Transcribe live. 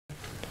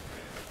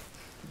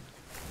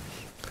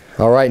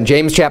All right, in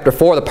James chapter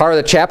 4, the part of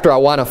the chapter I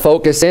want to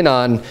focus in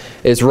on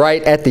is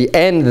right at the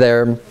end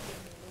there.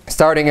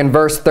 Starting in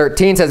verse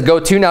 13, says,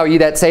 "Go to now, ye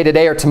that say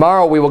today or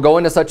tomorrow we will go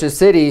into such a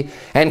city,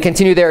 and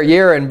continue there a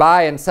year, and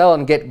buy and sell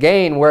and get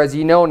gain, whereas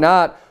ye know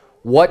not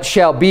what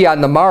shall be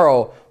on the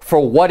morrow, for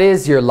what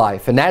is your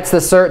life?" And that's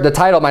the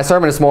title of my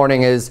sermon this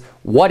morning is,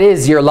 "What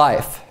is your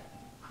life?"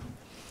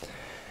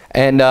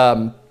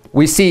 And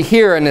we see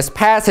here in this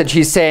passage,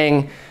 he's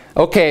saying,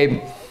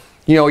 okay,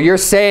 you know, you're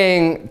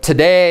saying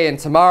today and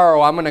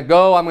tomorrow, I'm going to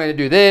go, I'm going to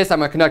do this, I'm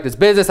going to conduct this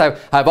business, I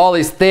have all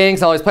these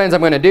things, all these plans I'm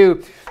going to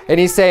do. And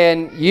he's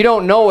saying, you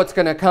don't know what's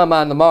going to come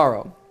on the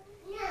morrow.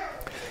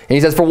 And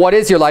he says, "For what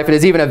is your life? It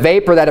is even a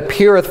vapor that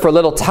appeareth for a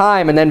little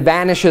time, and then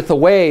vanisheth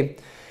away." He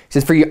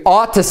says, "For you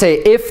ought to say,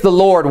 if the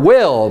Lord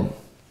will,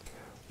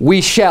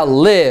 we shall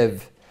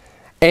live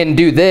and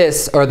do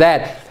this or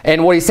that."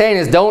 And what he's saying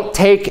is, don't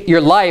take your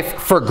life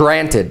for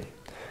granted.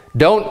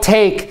 Don't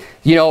take,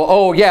 you know,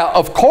 oh yeah,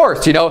 of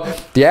course, you know,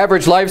 the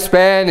average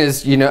lifespan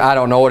is, you know, I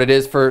don't know what it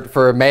is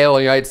for a male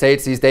in the United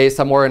States these days,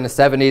 somewhere in the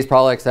 70s,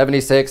 probably like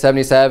 76,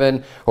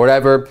 77, or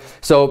whatever.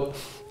 So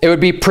it would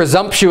be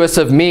presumptuous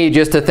of me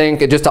just to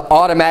think, just to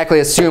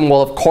automatically assume,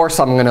 well, of course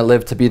I'm going to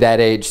live to be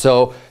that age.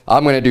 So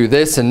I'm going to do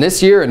this in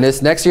this year and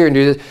this next year and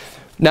do this.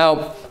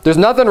 Now, there's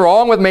nothing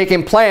wrong with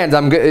making plans.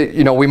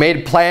 You know, we made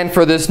a plan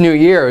for this new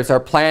year. It's our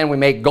plan. We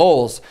make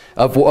goals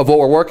of what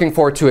we're working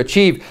for to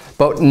achieve.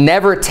 But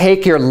never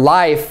take your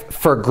life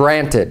for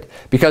granted.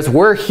 Because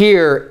we're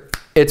here,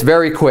 it's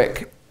very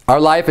quick.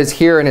 Our life is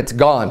here and it's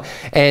gone.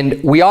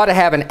 And we ought to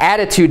have an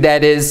attitude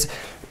that is,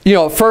 you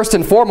know, first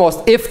and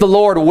foremost, if the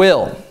Lord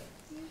will.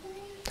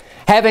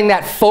 Having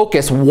that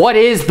focus, what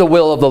is the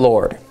will of the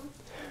Lord?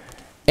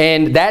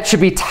 And that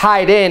should be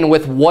tied in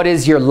with what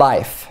is your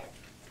life.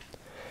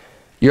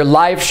 Your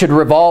life should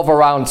revolve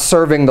around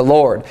serving the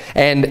Lord.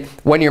 And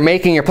when you're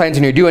making your plans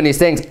and you're doing these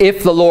things,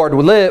 if the Lord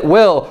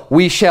will,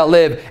 we shall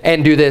live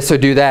and do this or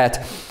do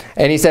that.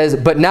 And he says,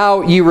 "But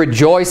now ye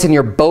rejoice in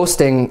your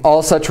boasting,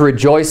 all such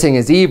rejoicing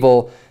is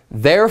evil.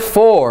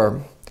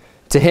 Therefore,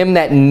 to him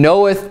that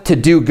knoweth to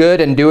do good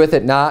and doeth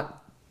it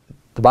not,"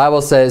 the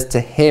Bible says,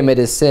 "to him it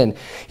is sin."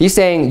 He's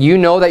saying, you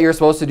know that you're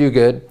supposed to do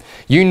good.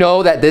 You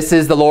know that this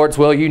is the Lord's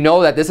will. You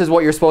know that this is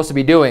what you're supposed to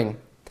be doing,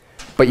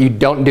 but you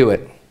don't do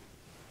it.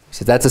 He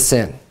says that's a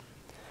sin.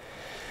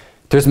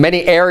 There's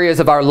many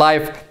areas of our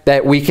life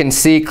that we can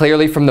see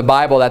clearly from the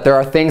Bible that there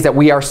are things that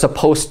we are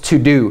supposed to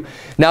do.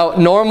 Now,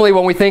 normally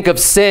when we think of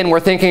sin, we're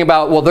thinking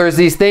about, well, there's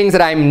these things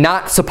that I'm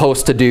not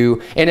supposed to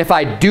do, and if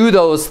I do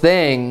those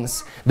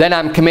things, then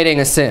I'm committing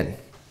a sin.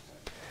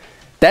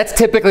 That's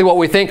typically what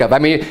we think of. I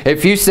mean,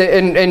 if you say,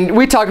 and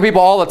we talk to people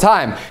all the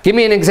time, give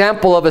me an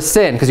example of a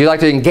sin, because you like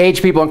to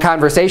engage people in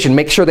conversation,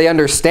 make sure they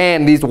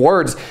understand these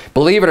words.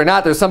 Believe it or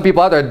not, there's some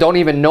people out there that don't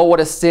even know what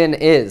a sin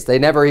is. They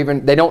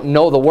don't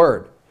know the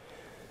word.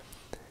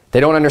 They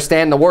don't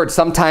understand the word.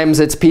 Sometimes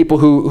it's people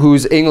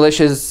whose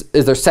English is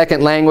their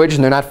second language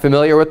and they're not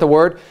familiar with the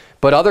word.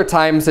 But other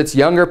times it's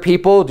younger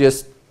people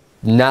just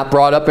not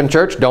brought up in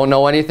church, don't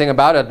know anything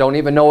about it, don't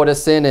even know what a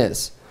sin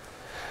is.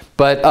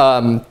 But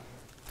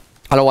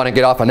I don't want to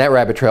get off on that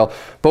rabbit trail.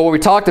 But when we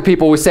talk to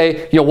people, we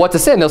say, you know, what's a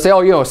sin? They'll say,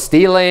 oh, you know,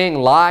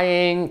 stealing,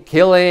 lying,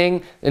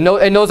 killing, and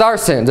those are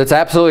sins. It's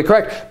absolutely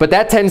correct. But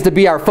that tends to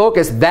be our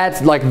focus.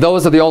 That's like,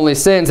 those are the only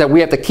sins that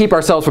we have to keep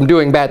ourselves from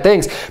doing bad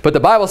things. But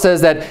the Bible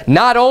says that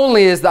not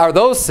only are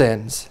those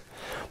sins,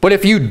 but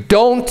if you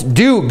don't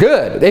do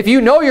good, if you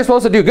know you're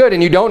supposed to do good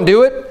and you don't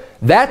do it,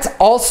 that's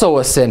also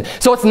a sin.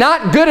 So it's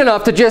not good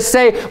enough to just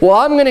say, well,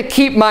 I'm going to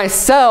keep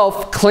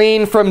myself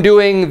clean from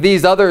doing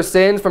these other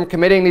sins, from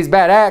committing these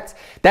bad acts.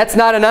 That's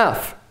not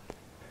enough.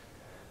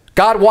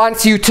 God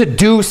wants you to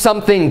do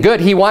something good.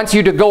 He wants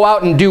you to go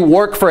out and do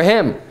work for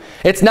Him.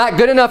 It's not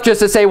good enough just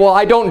to say, well,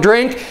 I don't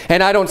drink,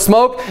 and I don't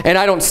smoke, and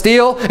I don't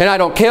steal, and I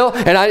don't kill,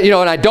 and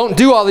I don't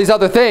do all these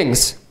other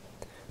things.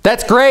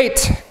 That's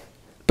great,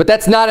 but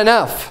that's not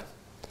enough.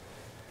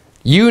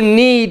 You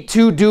need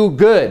to do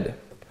good.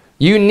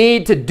 You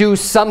need to do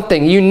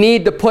something. You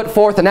need to put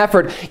forth an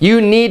effort.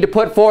 You need to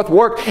put forth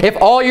work. If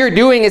all you're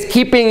doing is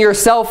keeping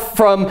yourself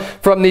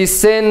from these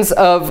sins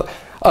of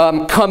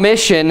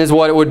commission, is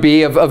what it would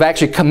be, of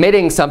actually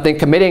committing something,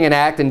 committing an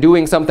act and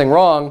doing something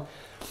wrong,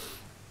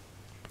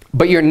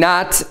 but you're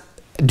not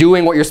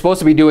doing what you're supposed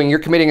to be doing, you're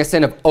committing a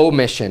sin of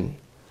omission.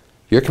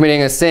 You're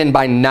committing a sin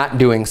by not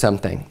doing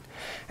something.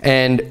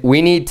 And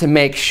we need to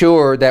make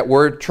sure that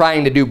we're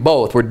trying to do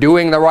both. We're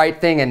doing the right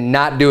thing and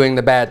not doing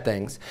the bad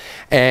things.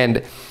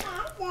 And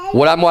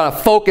what I want to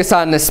focus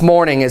on this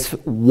morning is,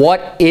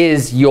 what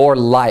is your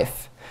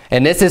life?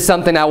 And this is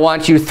something I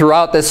want you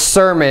throughout this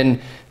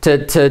sermon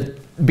to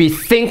be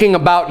thinking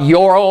about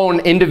your own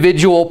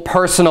individual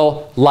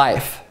personal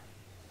life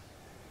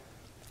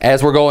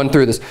as we're going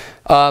through this.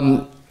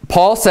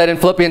 Paul said in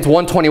Philippians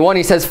 1:21,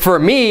 he says, "For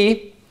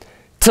me,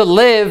 to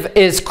live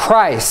is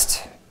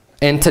Christ,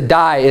 and to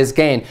die is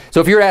gain."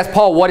 So if you were to ask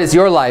Paul, what is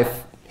your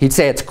life? He'd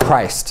say it's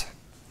Christ.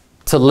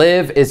 To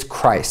live is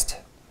Christ.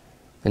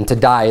 and to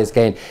die is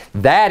gain.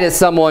 That is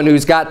someone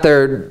who's got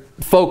their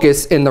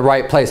focus in the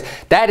right place.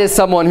 That is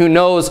someone who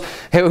knows,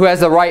 who has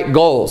the right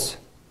goals.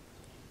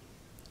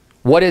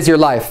 What is your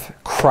life?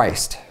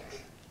 Christ.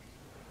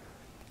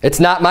 It's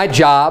not my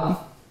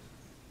job.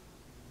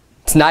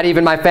 It's not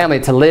even my family.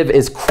 To live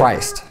is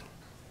Christ,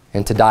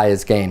 and to die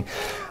is gain.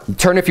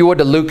 Turn, if you would,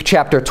 to Luke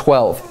chapter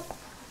 12.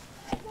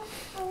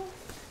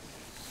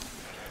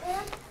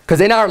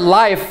 Because in our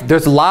life,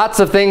 there's lots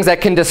of things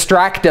that can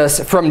distract us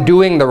from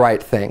doing the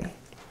right thing.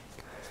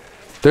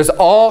 There's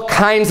all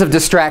kinds of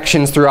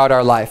distractions throughout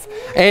our life.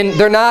 And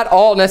they're not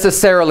all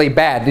necessarily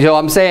bad. You know,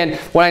 I'm saying,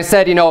 when I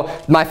said, you know,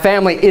 my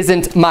family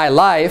isn't my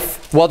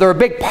life, well, they're a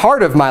big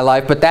part of my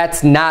life, but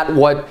that's not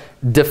what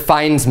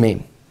defines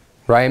me,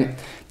 right?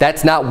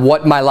 That's not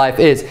what my life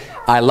is.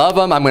 I love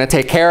them. I'm going to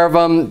take care of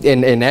them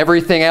in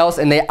everything else.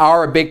 And they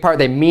are a big part.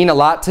 They mean a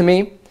lot to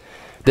me.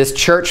 This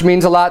church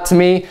means a lot to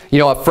me. You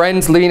know,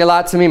 friends mean a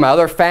lot to me. My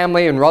other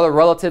family and other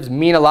relatives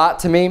mean a lot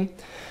to me.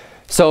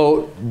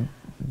 So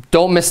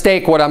don't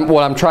mistake what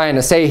I'm trying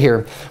to say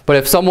here. But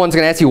if someone's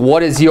going to ask you,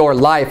 what is your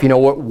life? You know,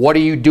 what are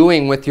you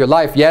doing with your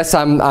life? Yes,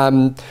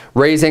 I'm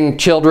raising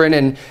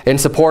children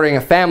and supporting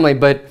a family.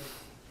 But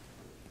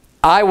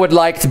I would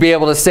like to be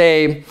able to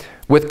say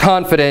with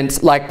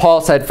confidence, like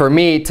Paul said, for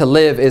me, to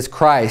live is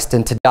Christ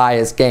and to die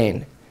is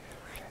gain.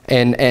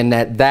 And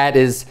that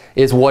is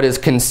what is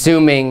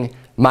consuming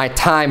my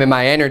time and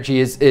my energy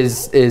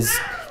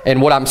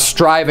and what I'm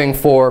striving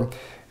for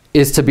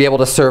is to be able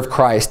to serve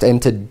Christ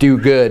and to do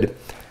good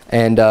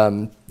and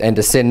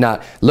to sin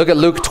not. Look at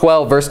Luke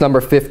 12, verse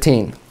number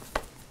 15.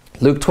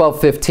 Luke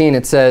 12:15,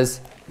 it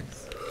says,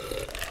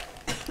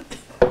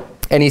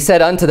 "And he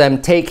said unto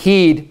them, Take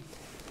heed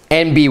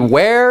and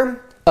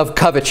beware of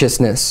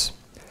covetousness.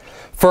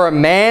 For a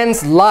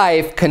man's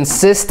life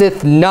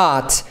consisteth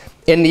not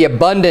in the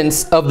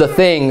abundance of the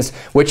things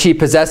which he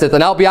possesseth."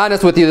 And I'll be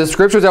honest with you, the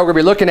scriptures that we're going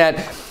to be looking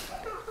at,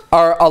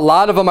 a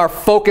lot of them are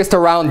focused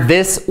around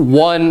this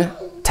one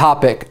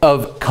topic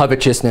of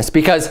covetousness,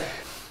 because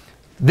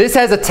this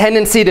has a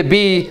tendency to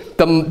be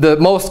the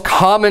most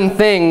common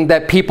thing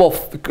that people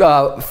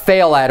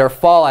fail at or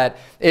fall at,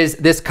 is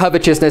this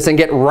covetousness, and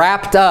get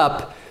wrapped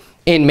up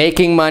in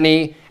making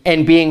money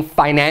and being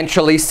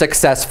financially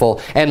successful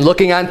and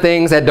looking on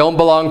things that don't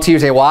belong to you.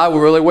 Say, well, I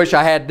really wish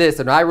I had this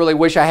and I really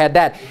wish I had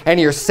that. And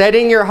you're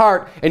setting your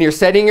heart and you're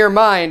setting your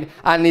mind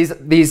on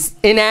these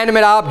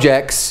inanimate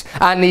objects,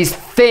 on these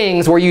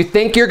things where you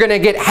think you're going to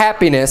get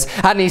happiness,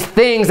 on these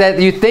things that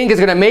you think is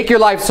going to make your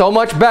life so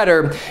much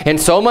better and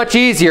so much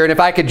easier. And if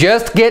I could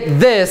just get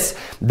this,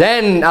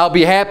 then I'll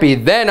be happy.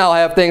 Then I'll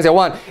have things I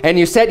want. And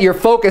you set your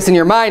focus and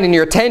your mind and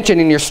your attention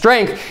and your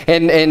strength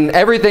and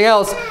everything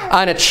else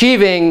on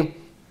achieving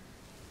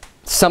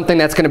something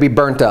that's going to be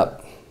burnt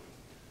up.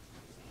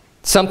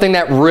 Something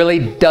that really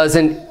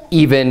doesn't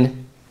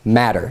even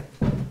matter.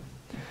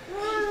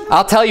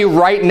 I'll tell you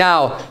right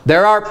now,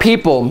 there are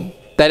people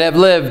that have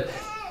lived,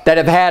 that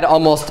have had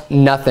almost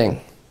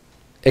nothing.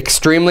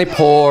 Extremely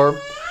poor,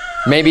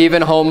 maybe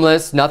even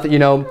homeless, nothing, you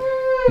know,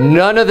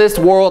 none of this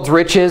world's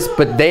riches,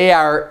 but they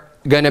are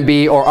going to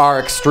be or are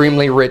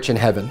extremely rich in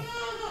heaven.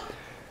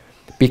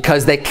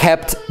 Because they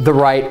kept the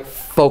right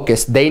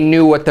focus. They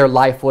knew what their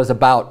life was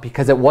about,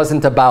 because it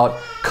wasn't about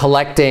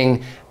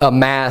collecting a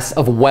mass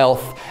of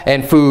wealth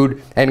and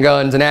food and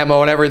guns and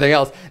ammo and everything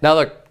else. Now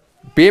look,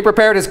 being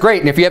prepared is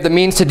great, and if you have the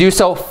means to do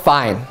so,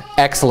 fine,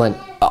 excellent.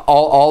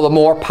 All the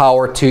more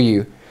power to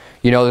you.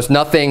 You know, there's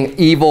nothing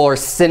evil or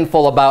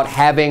sinful about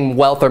having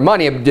wealth or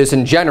money, just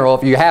in general.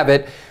 If you have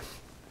it,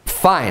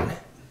 fine.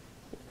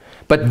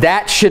 But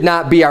that should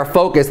not be our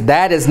focus.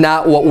 That is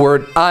not what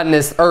we're on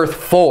this earth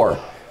for.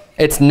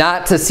 It's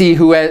not to see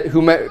who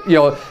you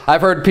know, I've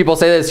heard people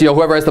say this, you know,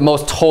 whoever has the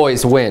most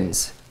toys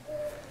wins.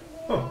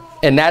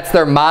 And that's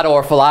their motto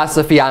or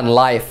philosophy on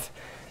life.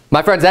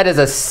 My friends, that is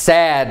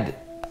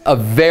a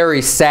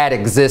very sad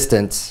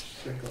existence.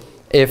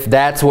 If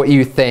that's what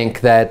you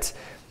think, that,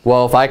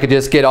 well, if I could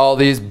just get all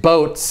these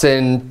boats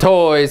and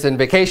toys and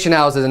vacation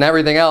houses and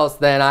everything else,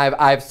 then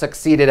I've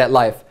succeeded at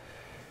life.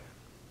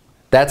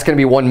 That's going to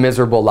be one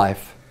miserable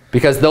life,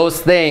 because those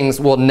things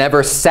will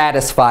never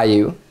satisfy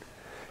you.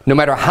 No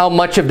matter how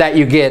much of that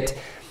you get,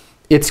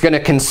 it's going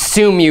to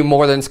consume you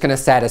more than it's going to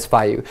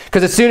satisfy you.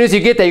 Because as soon as you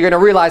get there, you're going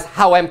to realize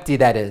how empty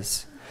that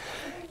is.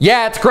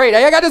 Yeah, it's great.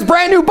 Hey, I got this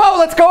brand new boat.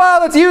 Let's go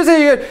out. Let's use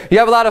it. You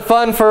have a lot of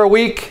fun for a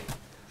week.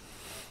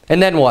 And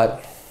then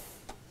what?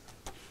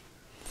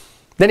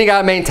 Then you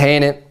got to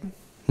maintain it.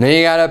 Then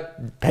you got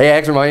to pay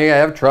extra money. You got to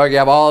have a truck. You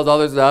have all this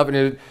other stuff.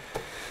 And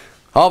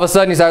all of a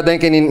sudden you start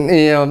thinking,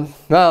 you know,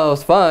 well, it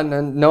was fun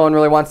and no one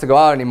really wants to go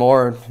out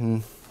anymore.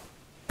 And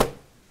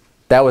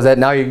that was it.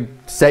 Now you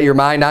set your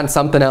mind on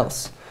something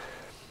else.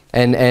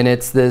 And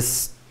it's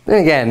this,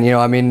 again, you know,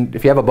 I mean,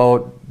 if you have a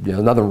boat, you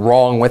know, nothing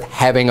wrong with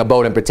having a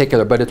boat in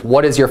particular, but it's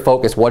what is your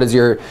focus? What is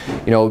your,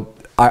 you know,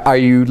 are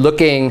you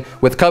looking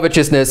with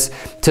covetousness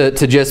to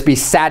just be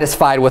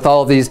satisfied with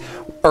all of these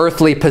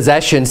earthly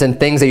possessions and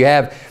things that you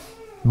have?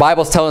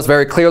 Bible's telling us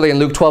very clearly in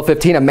Luke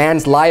 12:15, a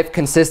man's life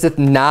consisteth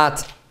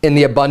not in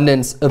the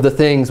abundance of the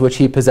things which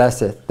he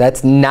possesseth.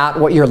 That's not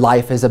what your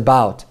life is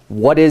about.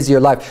 What is your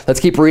life? Let's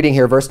keep reading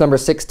here, verse number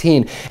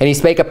 16. And he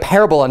spake a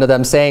parable unto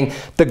them, saying,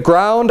 the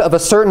ground of a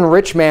certain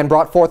rich man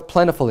brought forth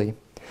plentifully.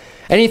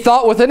 And he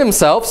thought within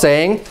himself,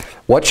 saying,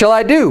 what shall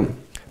I do?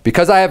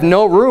 Because I have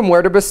no room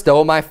where to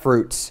bestow my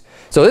fruits.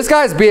 So this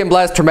guy's being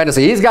blessed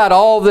tremendously. He's got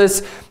all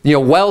this,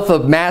 wealth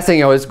of massing.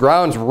 His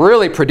ground's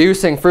really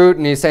producing fruit.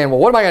 And he's saying, well,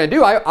 what am I going to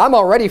do? I'm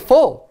already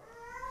full.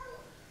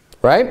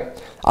 Right?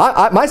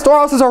 My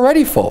storehouse is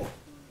already full.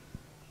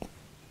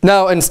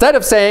 Now, instead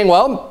of saying,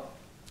 well,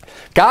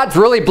 God's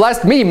really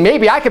blessed me,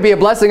 maybe I could be a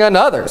blessing unto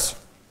others.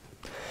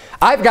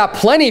 I've got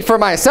plenty for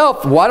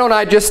myself. Why don't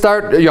I just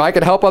start, I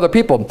could help other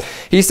people.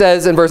 He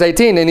says in verse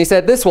 18, and he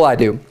said, this will I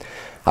do.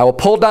 I will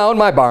pull down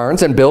my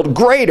barns and build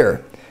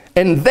greater.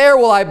 And there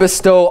will I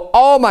bestow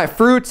all my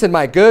fruits and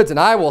my goods. And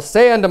I will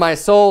say unto my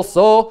soul,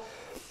 soul,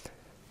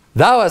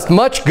 thou hast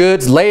much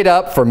goods laid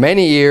up for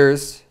many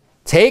years.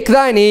 Take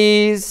thine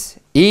ease,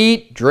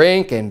 eat,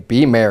 drink, and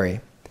be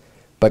merry.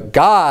 But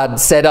God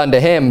said unto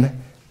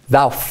him,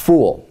 thou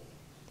fool,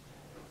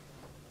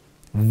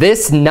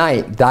 this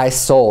night thy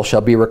soul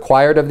shall be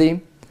required of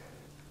thee.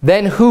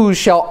 Then whose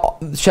shall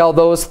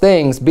those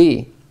things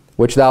be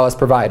which thou hast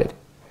provided?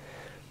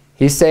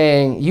 He's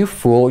saying, you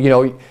fool,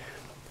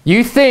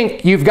 you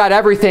think you've got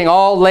everything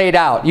all laid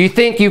out. You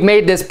think you've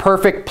made this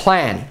perfect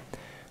plan.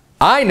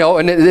 I know,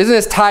 and isn't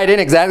this tied in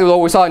exactly with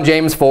what we saw in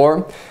James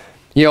 4?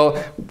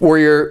 Where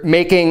you're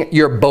making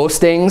your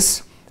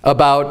boastings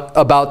about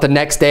the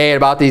next day,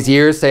 about these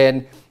years,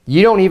 saying,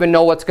 you don't even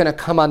know what's going to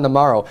come on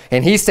tomorrow.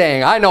 And he's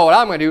saying, I know what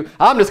I'm going to do.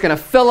 I'm just going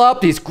to fill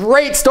up these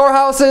great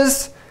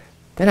storehouses.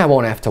 Then I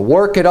won't have to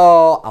work at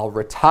all. I'll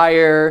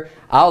retire.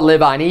 I'll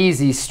live on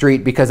easy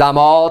street because I'm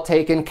all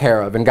taken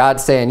care of. And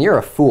God's saying, you're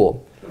a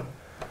fool.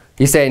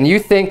 He's saying, you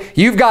think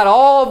you've got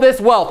all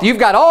this wealth. You've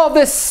got all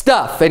this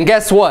stuff. And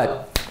guess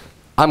what?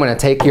 I'm going to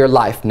take your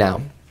life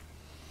now.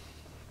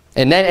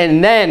 And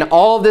then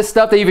all of this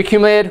stuff that you've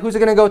accumulated, who's it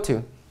going to go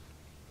to?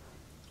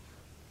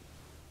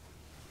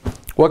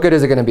 What good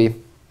is it going to be?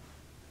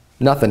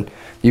 Nothing.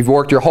 You've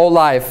worked your whole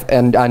life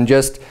and on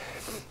just,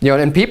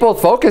 and people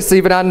focus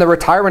even on the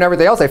retirement and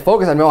everything else. They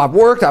focus on, I've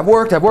worked,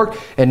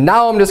 and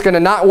now I'm just going to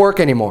not work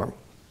anymore.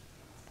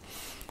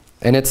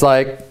 And it's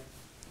like,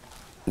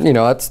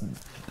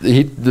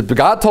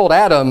 God told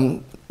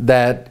Adam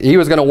that he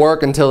was going to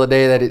work until the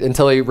day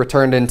until he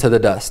returned into the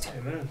dust.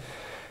 Amen.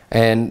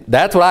 And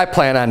that's what I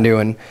plan on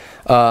doing.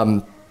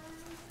 But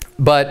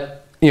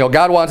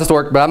God wants us to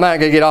work, but I'm not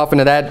going to get off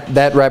into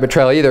that rabbit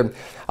trail either.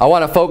 I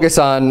want to focus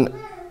on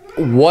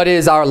what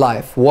is our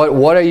life.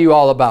 What are you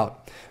all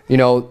about?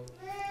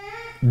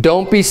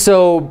 Don't be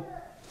so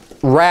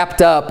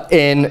wrapped up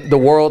in the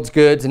world's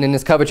goods and in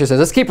this covetousness.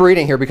 Let's keep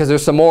reading here because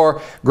there's some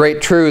more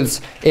great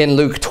truths in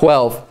Luke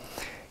 12.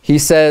 He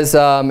says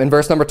in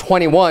verse number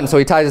 21, so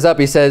he ties this up,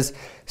 he says,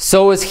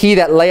 so is he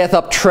that layeth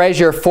up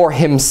treasure for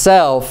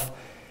himself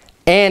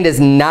and is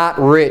not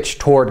rich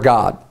toward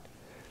God.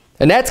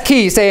 And that's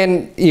key,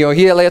 saying, he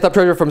that layeth up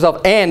treasure for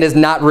himself and is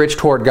not rich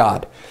toward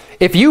God.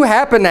 If you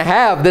happen to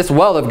have this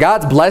wealth, if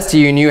God's blessed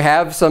you and you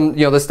have some,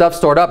 the stuff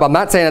stored up, I'm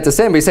not saying it's a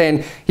sin, but he's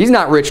saying he's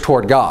not rich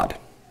toward God.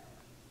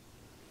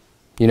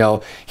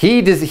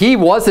 He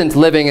wasn't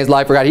living his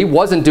life for God. He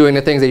wasn't doing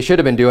the things that he should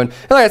have been doing.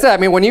 And like I said,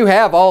 when you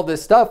have all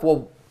this stuff,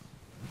 well,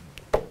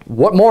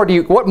 what more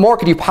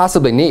could you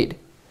possibly need?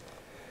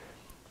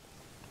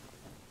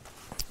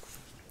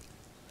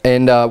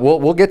 And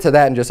we'll get to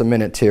that in just a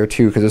minute here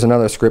too, because there's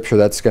another scripture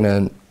that's going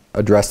to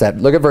address that.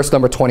 Look at verse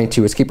number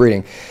 22. Let's keep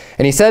reading.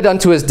 And he said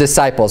unto his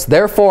disciples,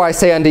 therefore I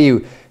say unto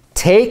you,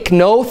 take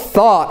no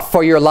thought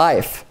for your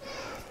life,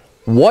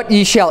 what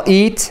ye shall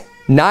eat,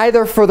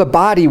 neither for the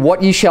body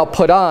what ye shall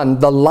put on.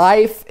 The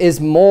life is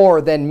more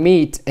than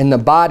meat, and the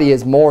body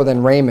is more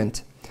than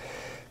raiment.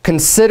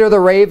 Consider the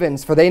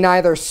ravens, for they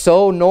neither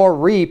sow nor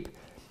reap,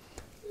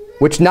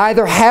 which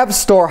neither have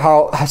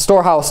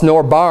storehouse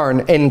nor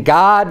barn, and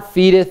God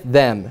feedeth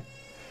them.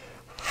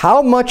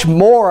 How much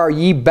more are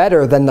ye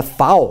better than the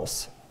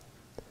fowls?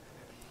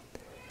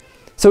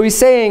 So he's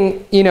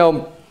saying,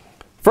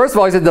 first of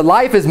all, he said the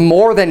life is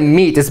more than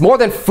meat. It's more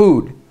than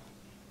food.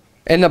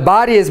 And the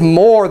body is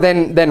more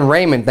than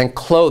raiment, than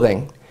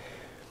clothing.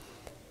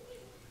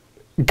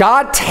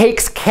 God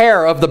takes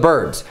care of the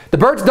birds. The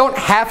birds don't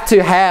have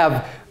to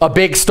have a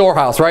big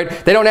storehouse, right?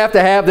 They don't have to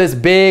have this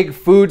big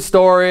food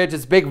storage,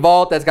 this big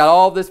vault that's got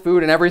all this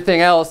food and everything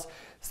else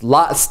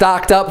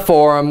stocked up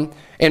for them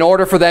in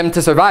order for them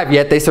to survive.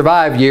 Yet they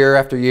survive year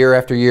after year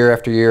after year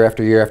after year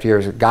after year after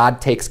year.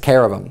 God takes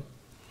care of them.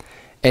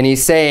 And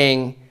he's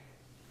saying,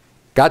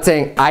 God's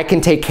saying, I can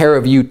take care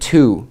of you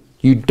too.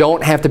 You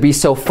don't have to be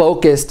so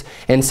focused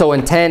and so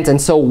intent and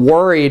so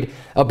worried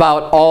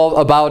about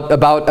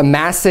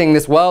amassing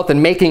this wealth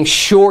and making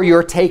sure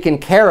you're taken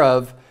care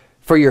of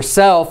for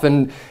yourself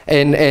and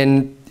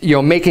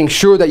making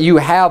sure that you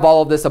have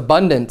all of this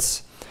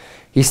abundance.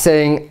 He's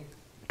saying,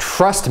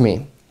 trust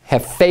me,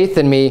 have faith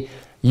in me.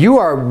 You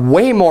are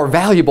way more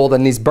valuable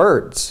than these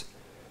birds.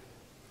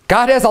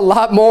 God has a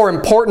lot more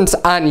importance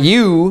on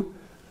you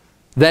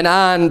than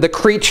on the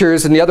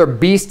creatures and the other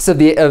beasts of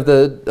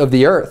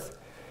the earth.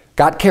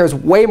 God cares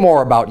way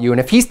more about you. And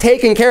if he's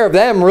taking care of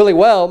them really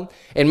well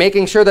and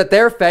making sure that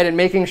they're fed and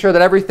making sure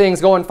that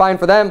everything's going fine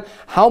for them,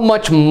 how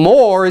much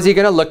more is he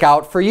going to look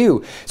out for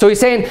you? So he's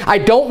saying, I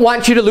don't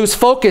want you to lose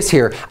focus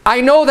here. I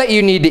know that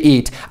you need to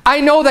eat. I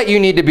know that you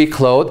need to be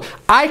clothed.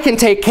 I can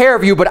take care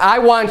of you, but I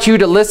want you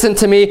to listen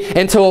to me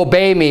and to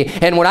obey me.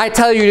 And when I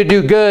tell you to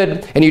do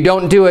good and you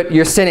don't do it,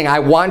 you're sinning. I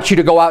want you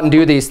to go out and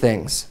do these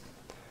things.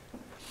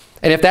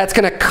 And if that's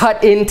going to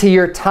cut into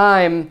your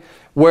time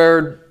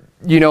where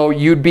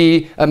you'd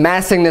be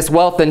amassing this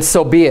wealth, then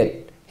so be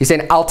it. He's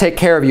saying, I'll take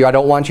care of you. I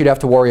don't want you to have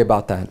to worry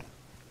about that.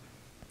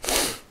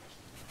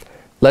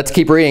 Let's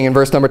keep reading. In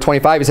verse number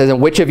 25, he says,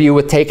 and which of you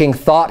with taking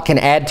thought can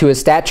add to his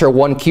stature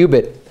 1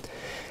 cubit?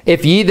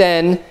 If ye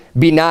then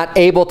be not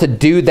able to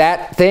do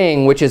that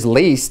thing which is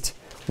least,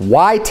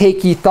 why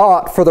take ye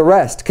thought for the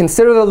rest?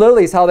 Consider the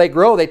lilies, how they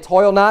grow. They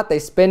toil not, they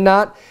spin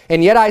not.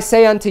 And yet I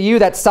say unto you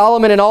that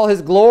Solomon in all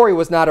his glory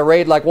was not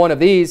arrayed like one of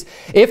these.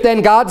 If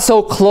then God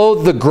so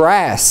clothed the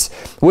grass,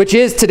 which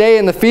is today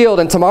in the field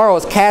and tomorrow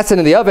is cast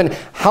into the oven,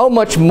 how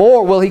much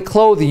more will he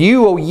clothe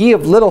you, O ye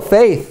of little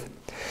faith?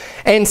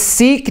 And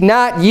seek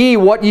not ye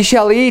what ye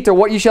shall eat or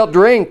what ye shall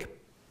drink.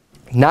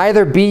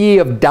 Neither be ye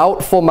of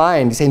doubtful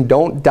mind. He's saying,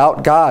 don't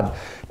doubt God.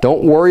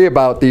 Don't worry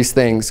about these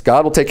things.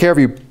 God will take care of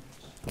you.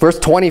 Verse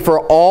 20, for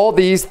all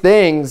these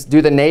things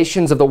do the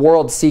nations of the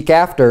world seek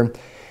after,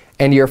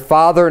 and your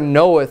Father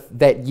knoweth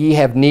that ye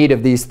have need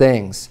of these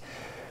things.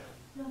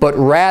 But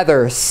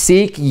rather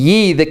seek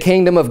ye the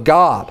kingdom of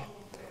God,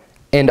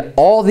 and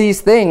all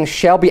these things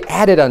shall be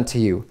added unto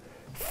you.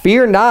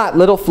 Fear not,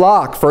 little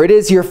flock, for it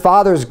is your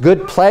Father's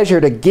good pleasure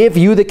to give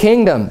you the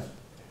kingdom.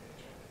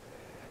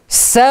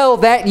 Sell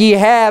that ye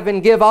have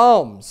and give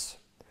alms.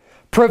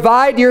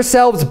 Provide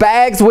yourselves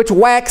bags which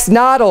wax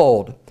not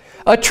old,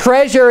 a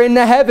treasure in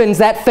the heavens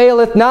that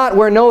faileth not,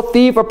 where no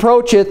thief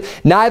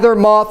approacheth, neither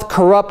moth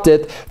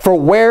corrupteth. For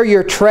where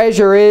your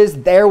treasure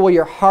is, there will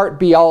your heart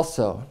be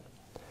also.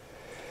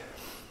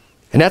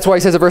 And that's why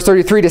he says in verse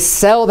 33, to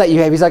sell that you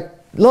have. He's like,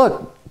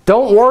 look,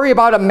 don't worry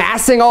about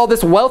amassing all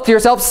this wealth to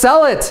yourself.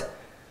 Sell it.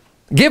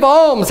 Give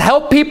alms.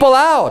 Help people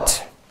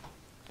out.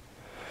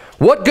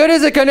 What good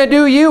is it going to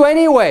do you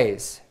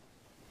anyways?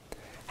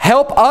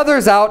 Help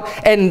others out,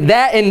 and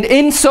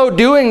in so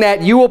doing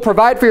that, you will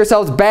provide for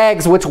yourselves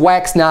bags which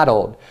wax not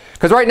old.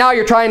 Because right now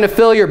you're trying to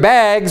fill your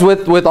bags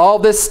with all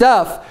this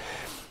stuff.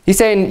 He's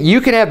saying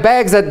you can have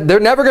bags that they're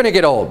never going to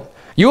get old.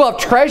 You will have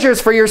treasures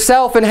for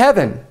yourself in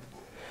heaven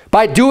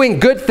by doing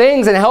good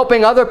things and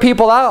helping other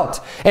people out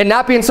and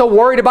not being so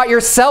worried about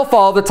yourself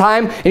all the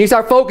time, and you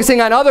start focusing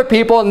on other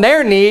people and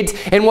their needs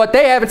and what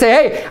they have and say,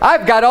 hey,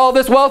 I've got all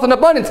this wealth and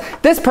abundance.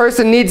 This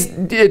person needs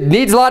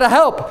a lot of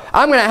help.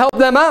 I'm going to help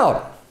them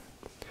out.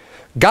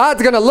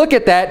 God's going to look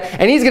at that,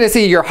 and he's going to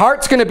see your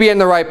heart's going to be in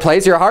the right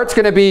place. Your heart's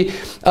going to be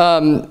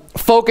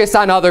focused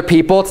on other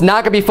people. It's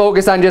not going to be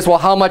focused on just, well,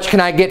 how much can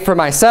I get for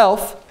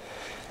myself?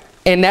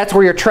 And that's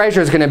where your treasure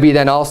is going to be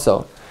then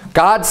also.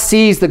 God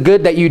sees the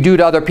good that you do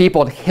to other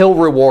people, and he'll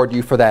reward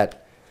you for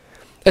that.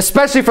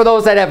 Especially for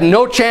those that have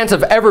no chance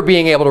of ever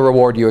being able to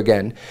reward you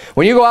again.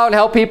 When you go out and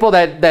help people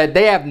that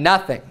they have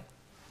nothing,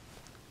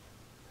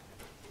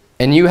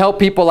 and you help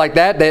people like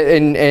that,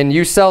 and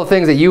you sell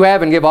things that you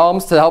have and give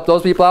alms to help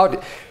those people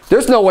out,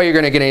 there's no way you're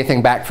going to get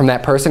anything back from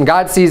that person.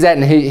 God sees that,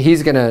 and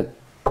he's going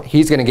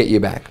to get you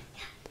back.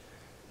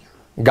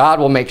 God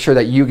will make sure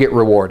that you get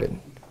rewarded.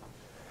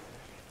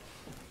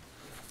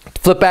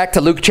 Flip back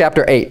to Luke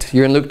chapter 8.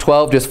 You're in Luke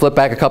 12, just flip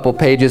back a couple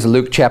pages,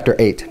 Luke chapter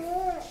 8.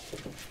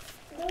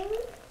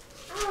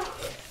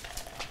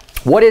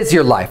 What is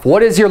your life?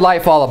 What is your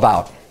life all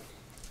about?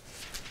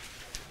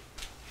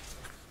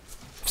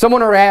 If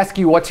someone were to ask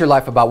you, what's your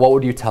life about, what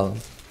would you tell them?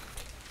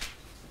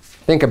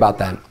 Think about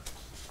that.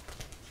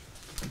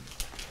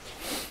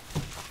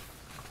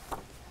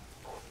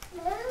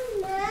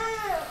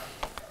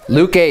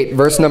 Luke 8,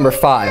 verse number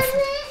 5.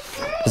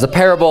 Is a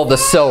parable of the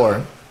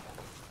sower.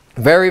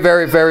 Very,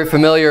 very, very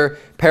familiar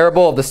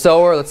parable of the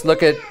sower. Let's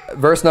look at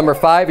verse number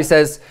 5. He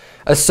says,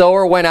 a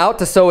sower went out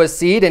to sow his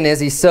seed, and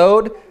as he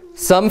sowed,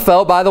 some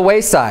fell by the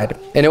wayside,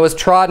 and it was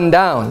trodden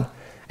down,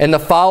 and the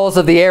fowls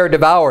of the air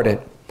devoured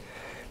it.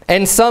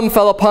 And some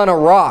fell upon a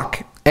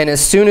rock, and as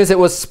soon as it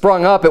was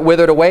sprung up, it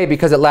withered away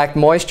because it lacked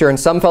moisture. And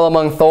some fell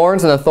among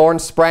thorns, and the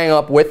thorns sprang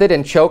up with it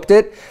and choked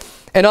it.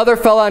 And other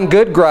fell on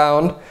good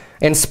ground,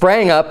 and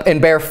sprang up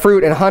and bare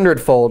fruit an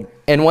hundredfold.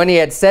 And when he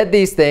had said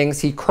these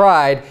things, he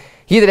cried,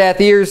 he that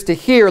hath ears to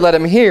hear, let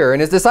him hear.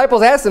 And his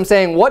disciples asked him,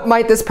 saying, what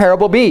might this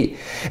parable be?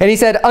 And he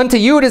said, unto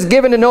you it is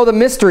given to know the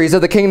mysteries of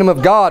the kingdom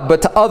of God,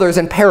 but to others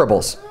in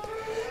parables,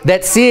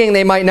 that seeing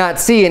they might not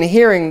see, and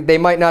hearing they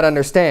might not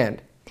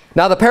understand.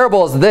 Now the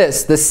parable is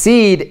this: the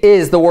seed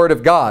is the word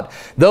of God.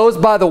 Those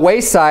by the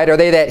wayside are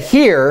they that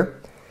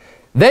hear.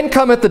 Then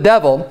cometh the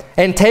devil,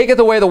 and taketh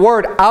away the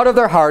word out of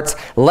their hearts,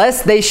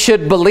 lest they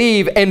should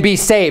believe and be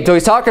saved. So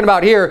he's talking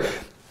about here,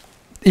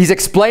 he's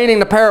explaining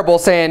the parable,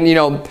 saying, you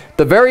know,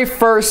 the very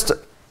first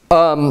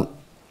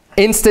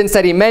instance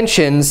that he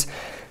mentions,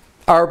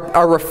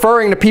 are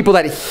referring to people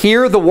that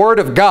hear the word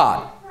of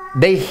God.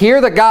 They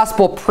hear the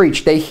gospel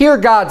preached. They hear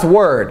God's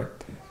word,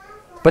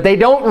 but they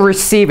don't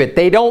receive it.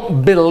 They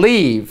don't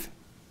believe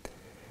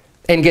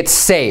and get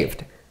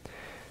saved.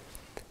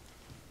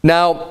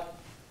 Now,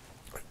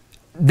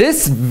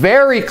 this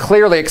very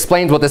clearly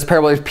explains what this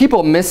parable is.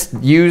 People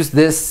misuse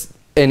this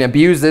and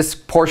abuse this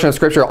portion of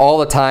Scripture all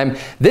the time.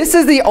 This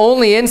is the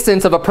only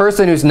instance of a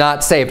person who's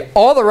not saved.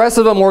 All the rest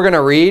of them we're going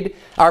to read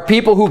are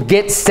people who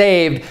get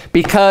saved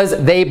because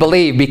they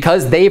believe,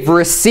 because they've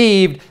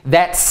received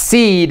that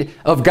seed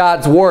of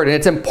God's word. And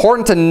it's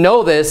important to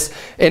know this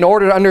in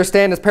order to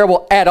understand this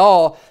parable at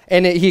all.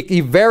 And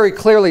he very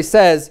clearly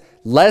says,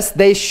 lest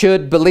they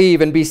should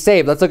believe and be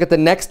saved. Let's look at the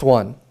next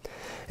one.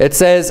 It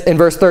says in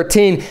verse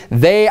 13,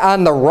 they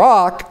on the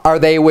rock are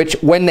they which,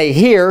 when they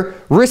hear,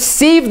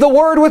 receive the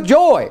word with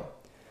joy.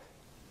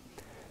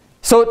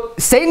 So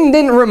Satan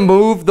didn't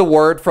remove the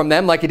word from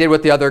them like he did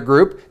with the other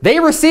group. They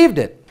received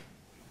it.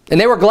 And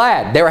they were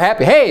glad. They were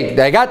happy. Hey,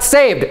 they got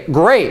saved.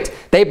 Great.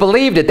 They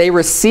believed it. They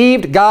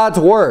received God's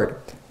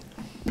word.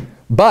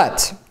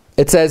 But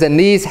it says, and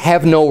these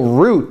have no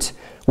root,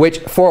 which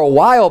for a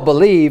while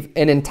believe,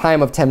 and in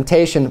time of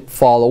temptation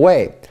fall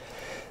away.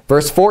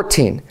 Verse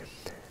 14.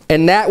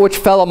 And that which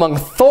fell among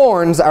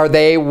thorns are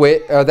they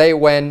which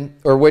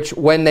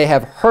when they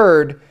have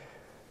heard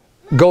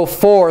go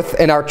forth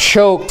and are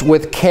choked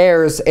with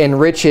cares and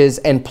riches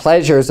and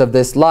pleasures of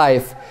this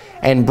life,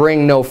 and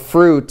bring no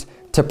fruit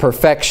to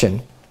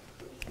perfection.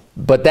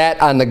 But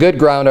that on the good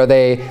ground are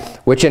they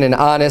which in an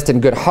honest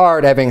and good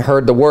heart, having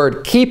heard the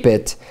word, keep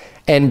it,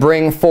 and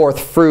bring forth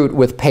fruit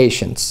with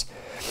patience.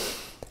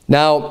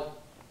 Now,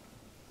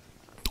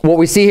 what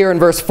we see here in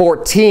verse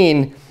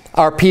 14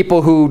 are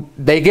people who,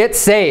 they get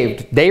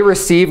saved. They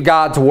receive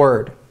God's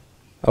word.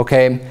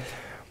 Okay?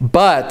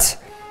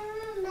 But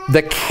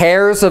the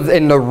cares of,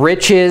 and the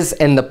riches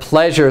and the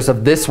pleasures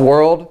of this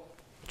world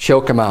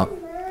choke them out.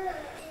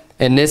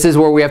 And this is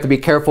where we have to be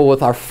careful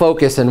with our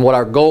focus and what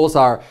our goals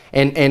are.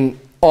 And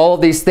all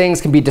of these things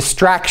can be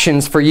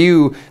distractions for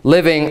you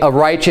living a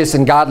righteous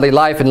and godly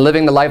life and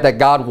living the life that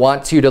God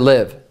wants you to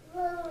live.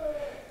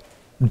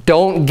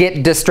 Don't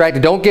get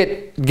distracted. Don't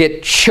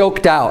get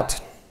choked out.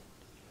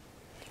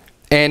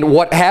 And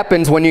what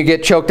happens when you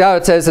get choked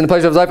out, it says in the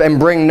pleasure of life, and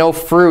bring no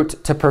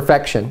fruit to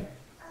perfection.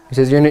 He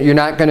says you're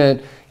not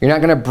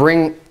gonna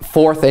bring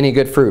forth any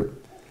good fruit,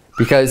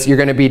 because you're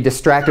going to be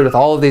distracted with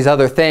all of these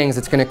other things.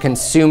 It's going to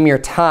consume your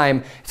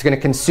time. It's going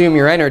to consume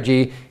your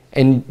energy,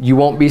 and you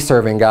won't be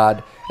serving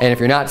God. And if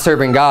you're not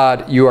serving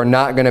God, you are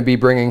not going to be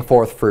bringing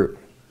forth fruit.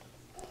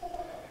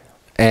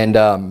 And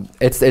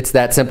it's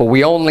that simple.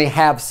 We only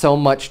have so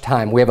much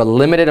time. We have a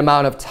limited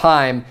amount of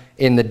time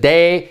in the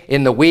day,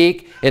 in the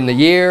week, in the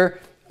year,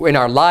 in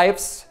our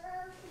lives.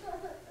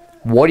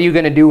 What are you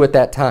going to do with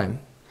that time?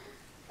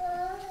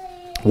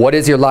 What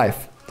is your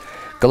life?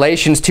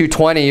 Galatians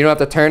 2:20, you don't have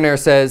to turn there,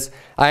 says,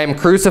 I am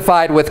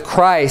crucified with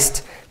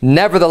Christ,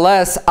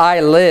 nevertheless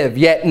I live,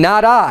 yet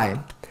not I,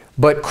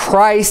 but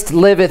Christ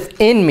liveth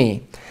in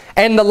me.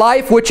 And the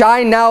life which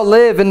I now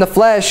live in the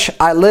flesh,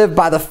 I live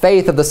by the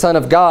faith of the Son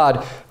of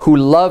God, who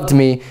loved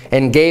me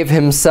and gave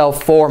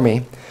himself for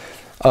me.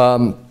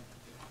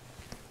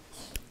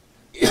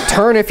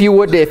 Turn, if you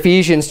would, to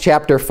Ephesians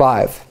chapter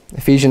 5.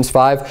 Ephesians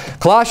 5.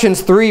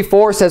 Colossians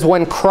 3:4 says,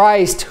 when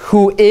Christ,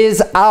 who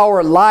is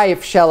our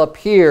life, shall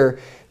appear,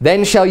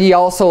 then shall ye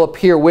also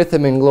appear with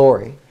him in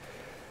glory.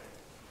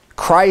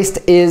 Christ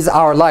is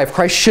our life.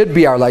 Christ should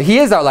be our life. He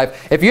is our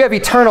life. If you have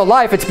eternal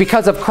life, it's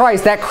because of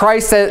Christ. That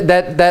Christ,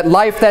 that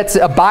life that's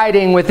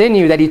abiding within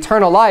you, that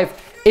eternal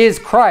life, is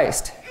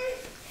Christ.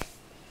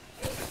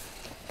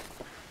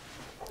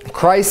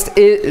 Christ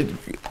is,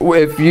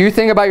 if you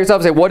think about yourself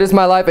and say, what is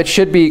my life? It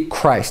should be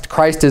Christ.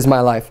 Christ is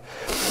my life.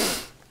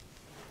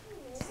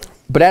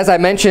 But as I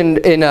mentioned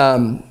in,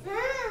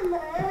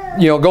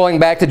 going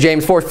back to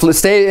James 4,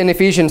 stay in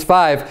Ephesians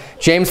 5,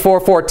 James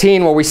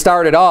 4:14, where we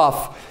started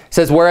off,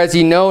 says, whereas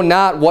ye know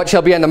not what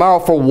shall be on the morrow,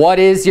 for what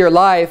is your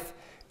life?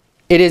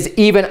 It is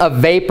even a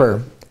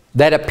vapor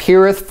that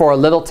appeareth for a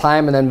little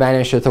time and then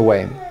vanisheth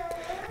away.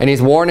 And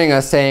he's warning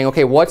us, saying,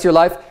 okay, what's your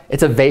life?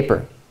 It's a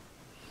vapor.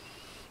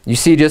 You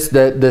see just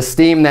the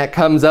steam that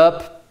comes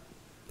up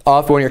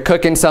off when you're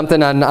cooking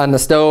something on the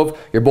stove,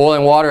 you're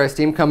boiling water, a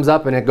steam comes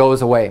up and it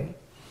goes away.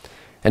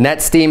 And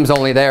that steam's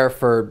only there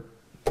for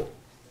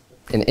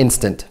an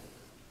instant,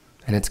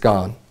 and it's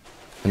gone.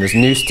 And there's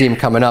new steam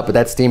coming up, but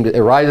that steam, it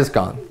rises,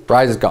 gone,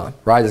 rises, gone,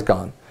 rises,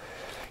 gone.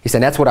 He's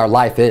saying that's what our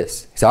life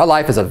is. He said our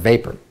life is a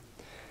vapor.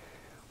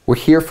 We're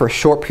here for a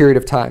short period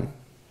of time,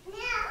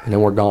 and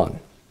then we're gone.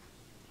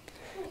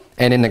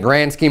 And in the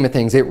grand scheme of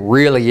things, it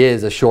really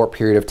is a short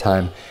period of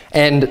time.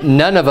 And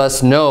none of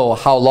us know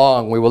how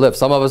long we will live.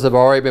 Some of us have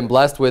already been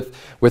blessed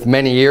with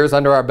many years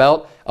under our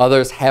belt.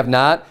 Others have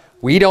not.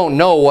 We don't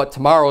know what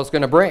tomorrow is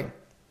going to bring.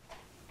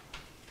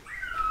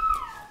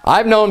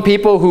 I've known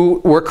people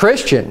who were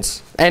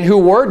Christians and who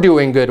were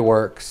doing good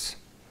works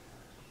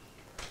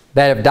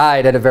that have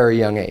died at a very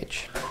young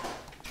age.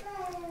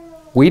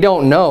 We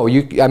don't know.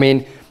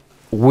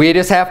 we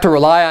just have to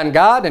rely on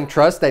God and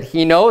trust that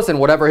He knows, and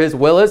whatever His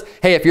will is.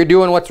 Hey, if you're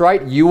doing what's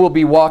right, you will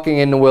be walking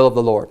in the will of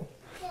the Lord.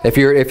 If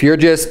you're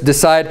just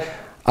decide,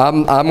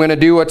 I'm going to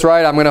do what's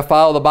right, I'm going to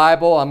follow the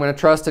Bible, I'm going to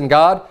trust in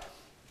God.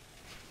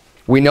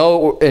 We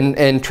know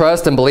and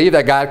trust and believe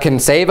that God can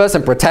save us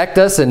and protect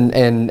us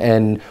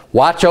and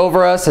watch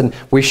over us, and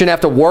we shouldn't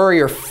have to worry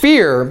or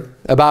fear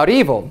about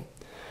evil.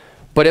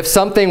 But if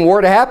something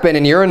were to happen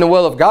and you're in the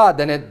will of God,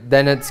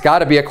 then it's got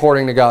to be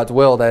according to God's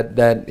will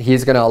that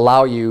He's going to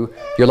allow your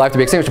life to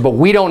be extinguished. But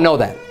we don't know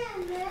that.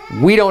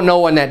 We don't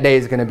know when that day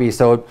is going to be.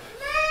 So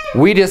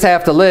we just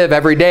have to live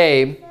every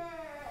day,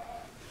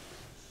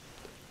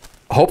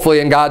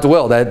 hopefully in God's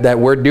will, that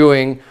we're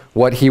doing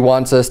what He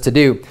wants us to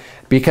do.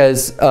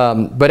 Because,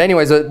 but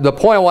anyways, the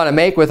point I want to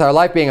make with our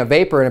life being a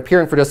vapor and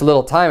appearing for just a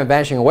little time and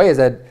vanishing away is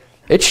that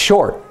it's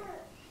short.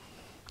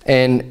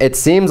 And it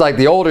seems like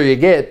the older you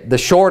get, the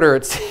shorter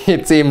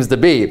it seems to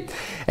be.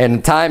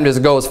 And time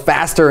just goes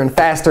faster and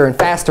faster and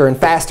faster and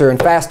faster and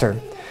faster.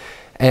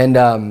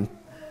 And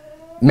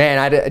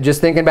man,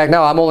 just thinking back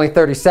now, I'm only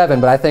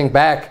 37, but I think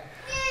back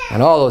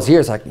on all those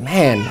years, like,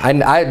 man,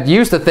 I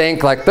used to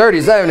think like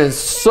 37 is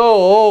so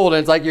old, and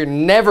it's like you're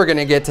never going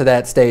to get to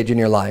that stage in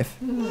your life.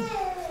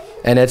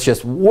 And it's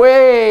just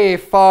way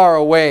far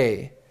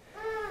away.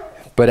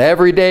 But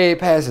every day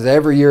passes,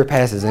 every year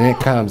passes, and it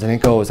comes and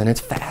it goes, and it's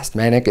fast,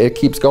 man. It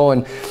keeps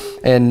going.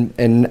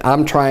 And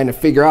I'm trying to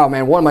figure out,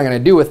 man, what am I going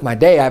to do with my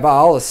day? I have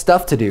all this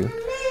stuff to do.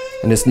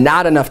 And there's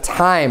not enough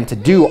time to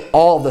do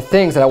all the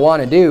things that I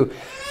want to do.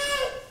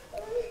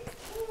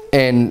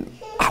 And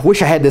I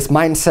wish I had this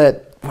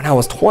mindset when I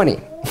was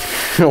 20,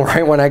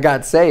 right when I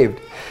got saved.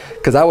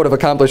 Because I would have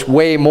accomplished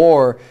way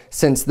more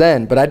since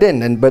then. But I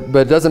didn't. But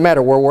it doesn't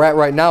matter. Where we're at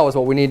right now is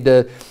what we need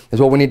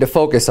to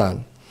focus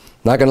on.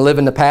 I'm not going to live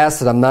in the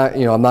past, and I'm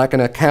not going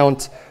to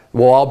count,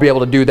 well, I'll be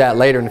able to do that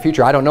later in the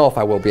future. I don't know if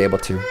I will be able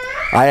to.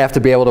 I have to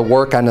be able to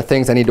work on the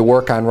things I need to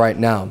work on right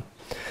now.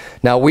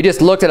 Now, we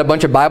just looked at a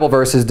bunch of Bible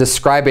verses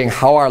describing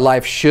how our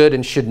life should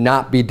and should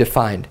not be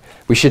defined.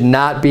 We should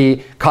not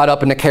be caught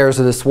up in the cares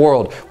of this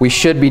world. We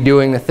should be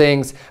doing the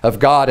things of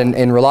God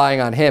and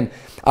relying on Him.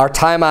 Our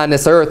time on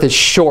this earth is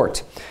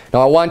short.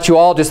 Now, I want you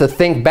all just to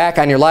think back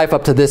on your life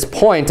up to this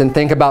point and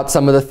think about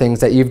some of the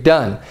things that you've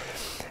done.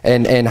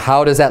 And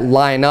how does that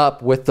line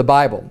up with the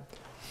Bible?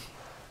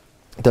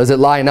 Does it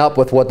line up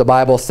with what the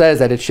Bible says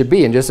that it should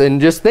be? And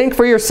just think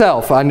for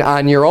yourself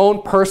on your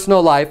own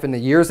personal life and the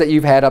years that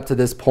you've had up to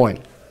this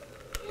point.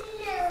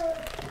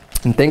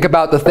 And think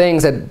about the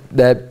things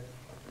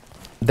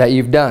that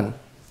you've done.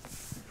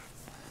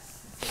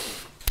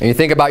 And you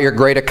think about your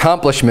great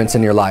accomplishments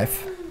in your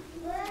life.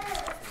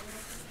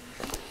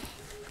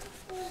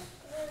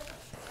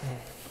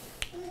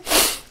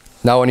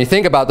 Now, when you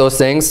think about those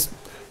things,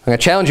 I'm going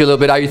to challenge you a little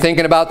bit. Are you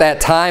thinking about that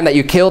time that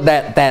you killed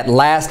that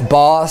last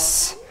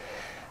boss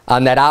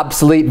on that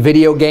obsolete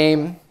video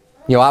game?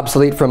 You know,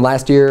 obsolete from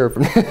last year.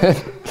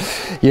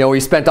 You know, we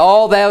spent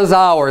all those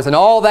hours and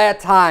all that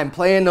time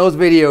playing those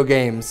video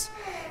games.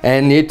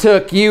 And it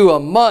took you a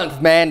month,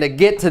 man, to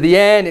get to the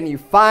end, and you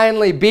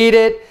finally beat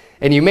it,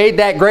 and you made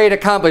that great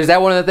accomplishment. Is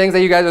that one of the things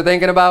that you guys are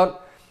thinking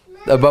about?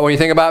 But when you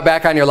think about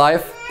back on your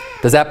life?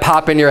 Does that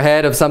pop in your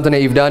head of something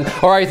that you've done?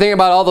 Or are you thinking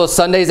about all those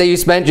Sundays that you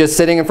spent just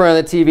sitting in front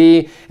of the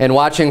TV and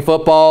watching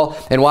football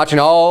and watching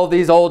all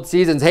these old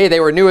seasons? Hey, they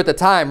were new at the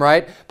time,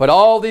 right? But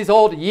all these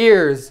old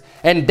years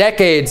and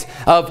decades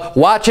of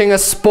watching a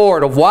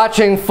sport, of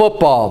watching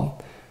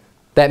football,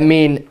 that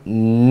mean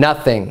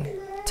nothing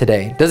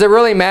today. Does it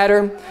really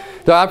matter?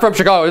 So I'm from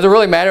Chicago. Does it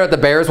really matter that the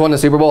Bears won the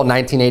Super Bowl in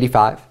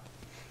 1985?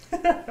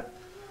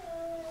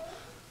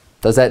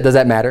 Does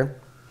that matter?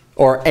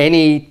 Or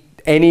any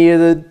of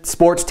the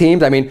sports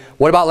teams? I mean,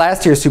 what about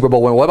last year's Super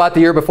Bowl win? What about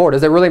the year before?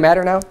 Does it really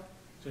matter now?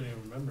 Don't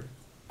even remember.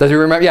 Does it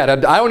remember? Yeah,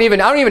 I don't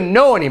even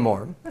know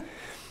anymore.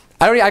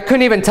 I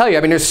couldn't even tell you.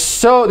 I mean,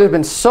 there's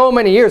been so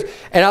many years.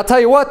 And I'll tell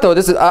you what, though,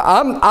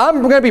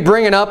 I'm going to be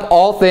bringing up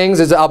all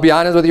things. I'll be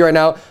honest with you right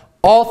now,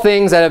 all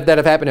things that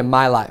have happened in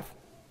my life.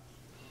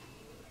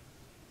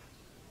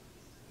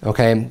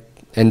 Okay,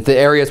 and the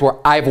areas where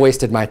I've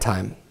wasted my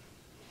time.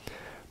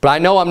 But I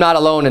know I'm not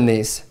alone in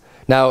these.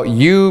 Now,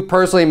 you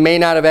personally may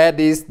not have had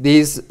these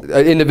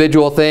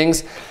individual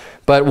things,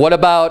 but what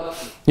about,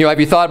 you know, have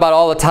you thought about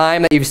all the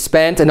time that you've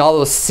spent in all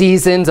those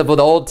seasons of the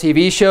old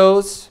TV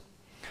shows?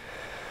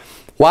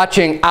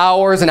 Watching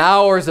hours and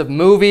hours of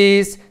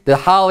movies that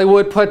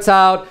Hollywood puts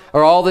out,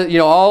 or all the, you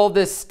know, all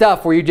this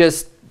stuff where you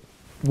just,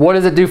 what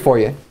does it do for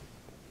you?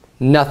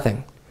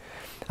 Nothing.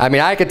 I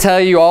mean, I could tell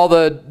you all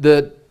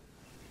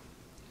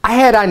I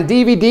had on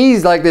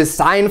DVDs like this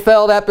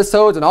Seinfeld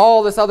episodes and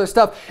all this other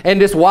stuff, and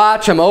just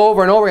watch them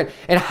over and over again.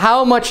 And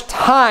how much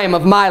time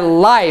of my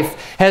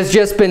life has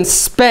just been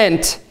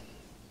spent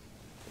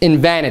in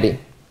vanity,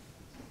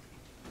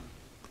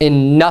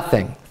 in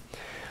nothing.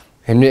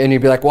 And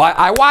you'd be like, well,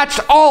 I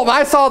watched all of them.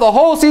 I saw the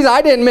whole season.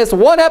 I didn't miss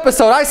one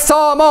episode. I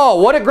saw them all.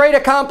 What a great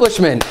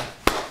accomplishment.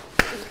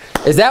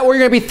 Is that what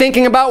you're going to be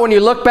thinking about when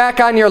you look back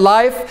on your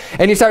life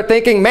and you start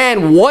thinking,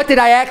 man, what did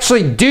I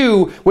actually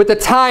do with the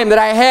time that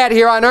I had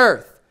here on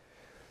earth?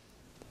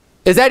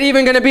 Is that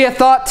even going to be a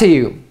thought to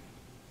you?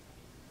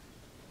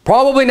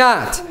 Probably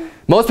not.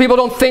 Most people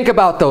don't think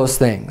about those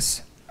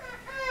things.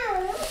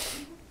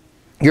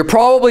 You're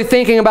probably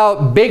thinking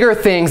about bigger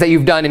things that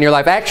you've done in your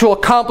life, actual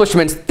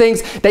accomplishments,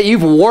 things that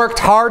you've worked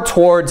hard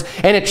towards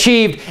and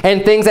achieved,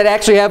 and things that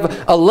actually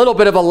have a little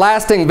bit of a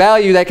lasting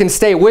value that can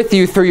stay with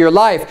you through your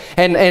life,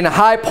 and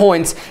high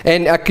points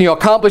and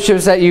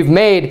accomplishments that you've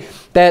made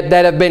that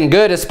have been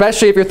good,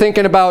 especially if you're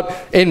thinking about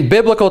in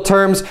biblical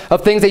terms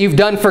of things that you've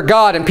done for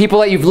God and people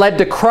that you've led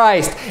to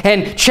Christ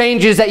and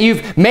changes that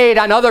you've made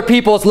on other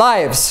people's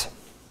lives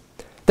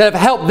that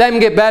have helped them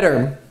get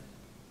better.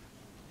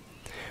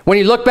 When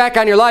you look back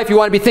on your life, you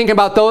want to be thinking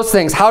about those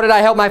things. How did I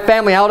help my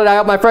family? How did I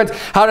help my friends?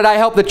 How did I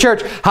help the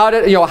church? How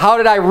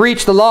did I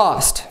reach the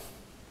lost?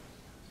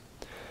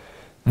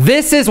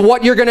 This is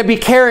what you're going to be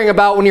caring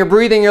about when you're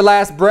breathing your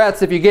last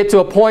breaths if you get to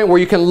a point where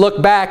you can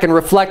look back and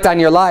reflect on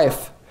your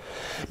life.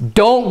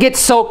 Don't get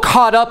so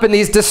caught up in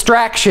these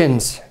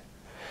distractions.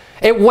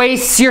 It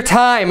wastes your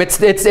time.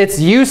 It's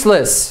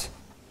useless.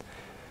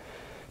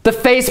 The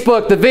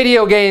Facebook, the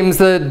video games,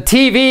 the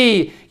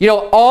TV,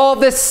 all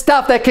this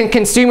stuff that can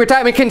consume your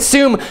time and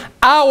consume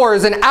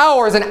hours and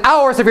hours and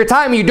hours of your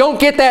time. You don't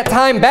get that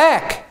time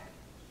back.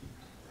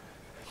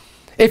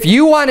 If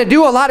you want to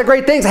do a lot of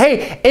great things,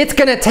 hey, it's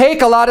going to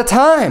take a lot of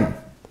time.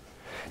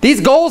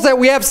 These goals that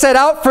we have set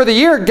out for the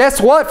year,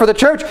 guess what? For the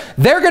church,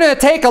 they're going to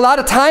take a lot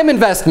of time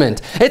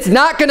investment. It's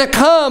not going to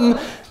come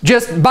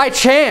just by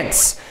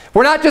chance.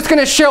 We're not just going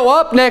to show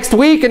up next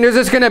week and there's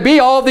just going to be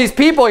all these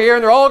people here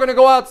and they're all going to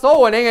go out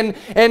soul winning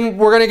and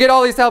we're going to get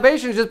all these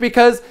salvations just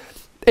because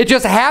it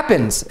just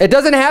happens. It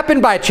doesn't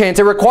happen by chance.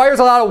 It requires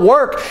a lot of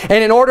work,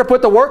 and in order to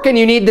put the work in,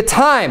 you need the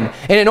time.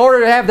 And in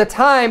order to have the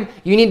time,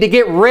 you need to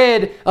get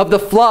rid of the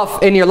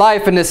fluff in your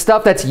life and the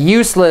stuff that's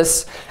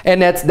useless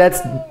and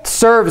that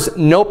serves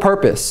no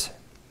purpose.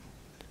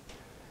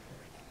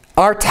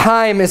 Our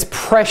time is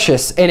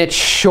precious and it's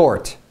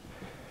short.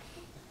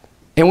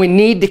 And we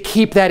need to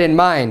keep that in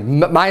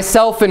mind,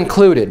 myself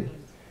included.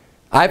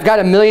 I've got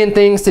a million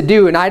things to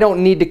do and I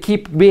don't need to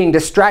keep being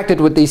distracted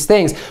with these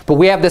things. But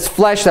we have this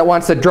flesh that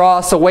wants to draw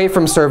us away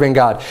from serving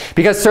God.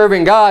 Because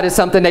serving God is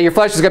something that your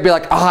flesh is going to be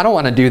like, oh, I don't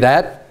want to do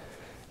that.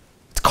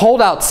 It's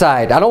cold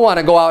outside. I don't want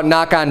to go out and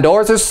knock on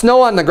doors. There's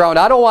snow on the ground.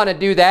 I don't want to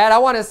do that. I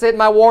want to sit in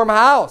my warm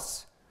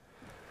house.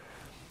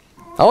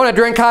 I want to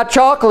drink hot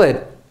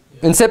chocolate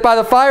and sit by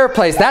the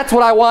fireplace. That's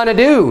what I want to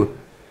do.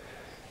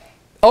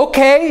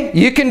 Okay,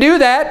 you can do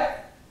that.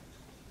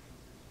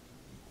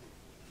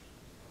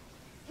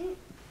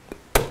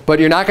 But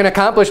you're not going to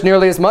accomplish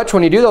nearly as much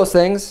when you do those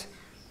things.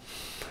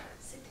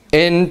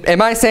 And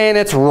am I saying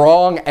it's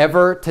wrong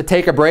ever to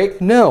take a break?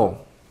 No.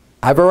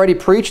 I've already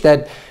preached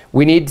that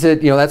we need to,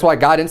 that's why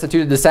God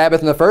instituted the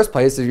Sabbath in the first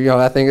place.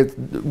 I think it's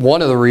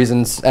one of the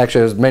reasons,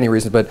 actually there's many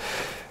reasons, but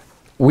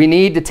we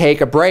need to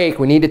take a break.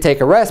 We need to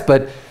take a rest,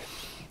 but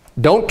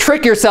don't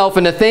trick yourself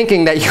into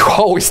thinking that you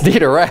always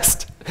need a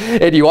rest.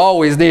 And you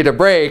always need a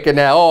break, and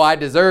now, oh, I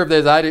deserve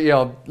this.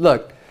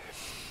 Look,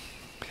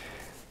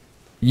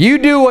 you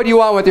do what you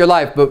want with your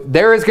life, but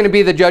there is going to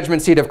be the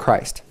judgment seat of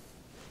Christ.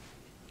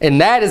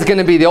 And that is going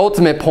to be the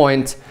ultimate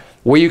point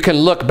where you can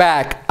look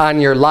back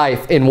on your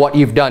life and what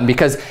you've done,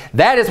 because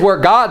that is where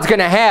God's going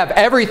to have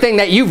everything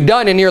that you've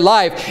done in your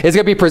life is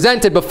going to be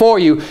presented before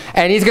you,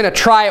 and he's going to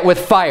try it with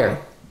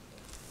fire.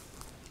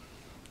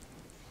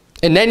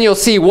 And then you'll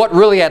see what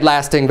really had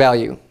lasting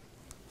value.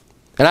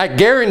 And I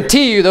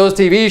guarantee you those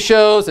TV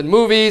shows and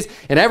movies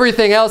and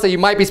everything else that you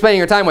might be spending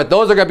your time with,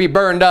 those are going to be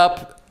burned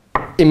up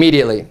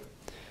immediately.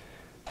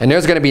 And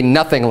there's going to be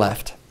nothing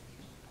left.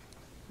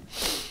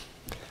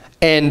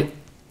 And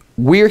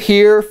we're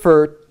here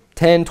for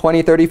 10,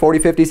 20, 30, 40,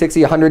 50,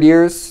 60, 100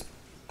 years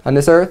on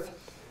this earth.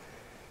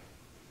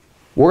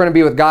 We're going to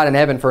be with God in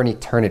heaven for an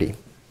eternity.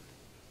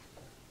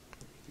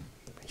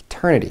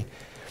 Eternity.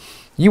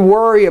 You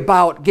worry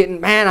about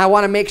getting, I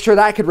want to make sure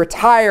that I could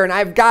retire and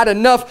I've got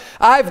enough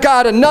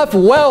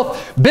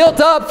wealth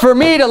built up for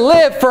me to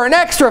live for an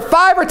extra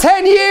 5 or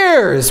 10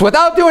 years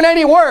without doing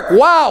any work.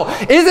 Wow,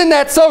 isn't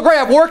that so great?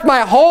 I've worked my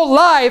whole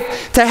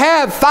life to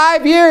have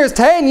 5 years,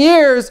 10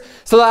 years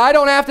so that I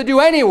don't have to do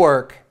any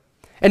work.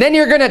 And then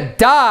you're going to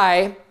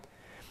die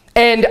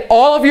and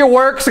all of your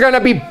works are going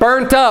to be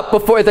burnt up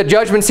before the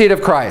judgment seat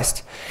of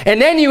Christ. And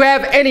then you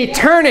have an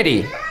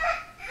eternity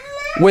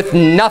with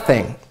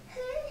nothing.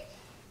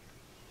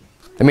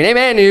 I mean,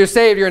 amen, you're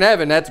saved, you're in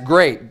heaven. That's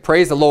great.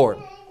 Praise the Lord.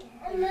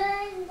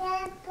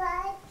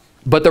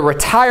 But the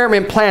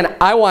retirement plan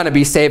I want to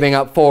be saving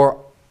up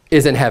for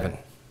is in heaven.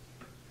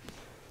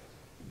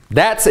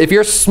 If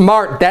you're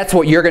smart, that's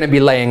what you're going to be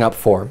laying up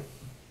for.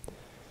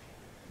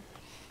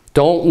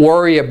 Don't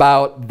worry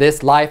about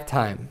this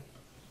lifetime.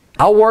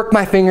 I'll work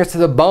my fingers to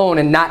the bone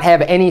and not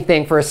have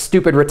anything for a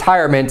stupid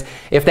retirement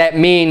if that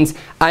means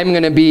I'm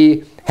going to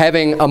be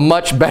having a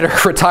much better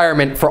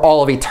retirement for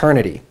all of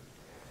eternity.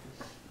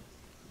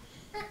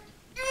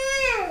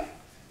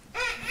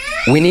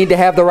 We need to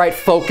have the right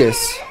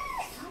focus.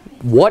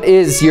 What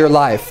is your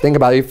life? Think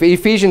about it.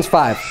 Ephesians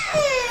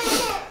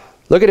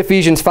 5. Look at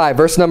Ephesians 5,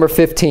 verse number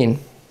 15.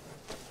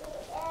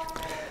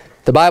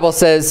 The Bible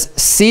says,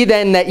 see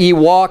then that ye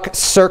walk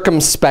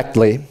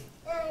circumspectly,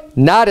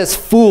 not as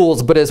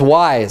fools, but as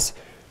wise,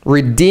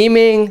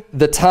 redeeming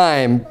the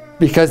time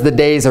because the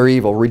days are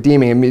evil.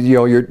 Redeeming, I mean, you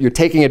know, you're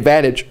taking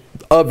advantage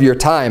of your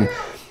time.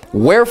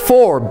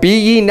 Wherefore, be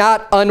ye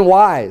not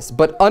unwise,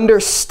 but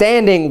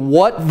understanding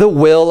what the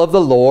will of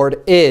the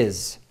Lord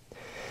is.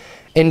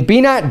 And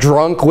be not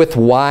drunk with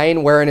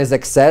wine wherein is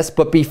excess,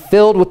 but be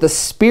filled with the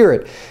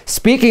Spirit,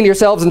 speaking to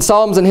yourselves in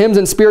psalms and hymns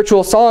and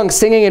spiritual songs,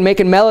 singing and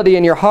making melody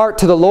in your heart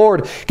to the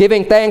Lord,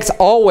 giving thanks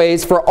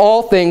always for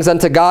all things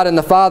unto God and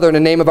the Father in the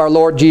name of our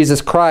Lord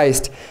Jesus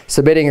Christ,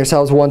 submitting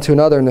yourselves one to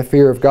another in the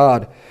fear of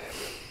God.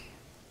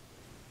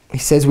 He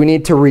says we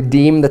need to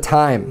redeem the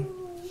time.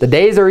 The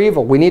days are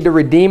evil. We need to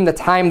redeem the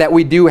time that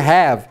we do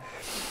have.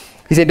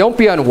 He said, don't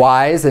be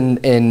unwise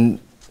and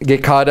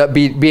get caught up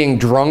being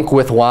drunk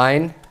with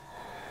wine.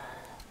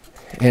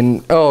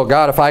 And, oh,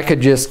 God, if I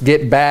could just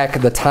get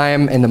back the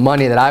time and the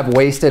money that I've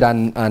wasted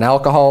on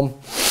alcohol,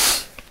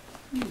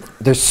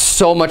 there's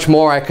so much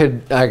more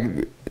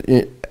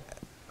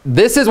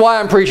this is why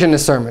I'm preaching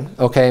this sermon,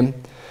 okay?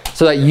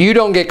 So that you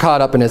don't get caught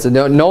up in this. And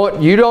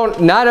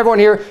not everyone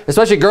here,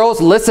 especially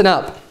girls, listen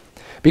up.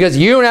 Because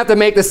you don't have to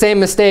make the same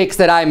mistakes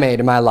that I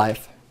made in my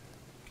life.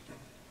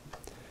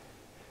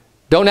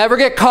 Don't ever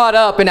get caught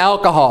up in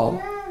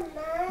alcohol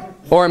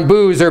or in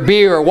booze or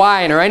beer or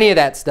wine or any of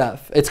that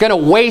stuff. It's going to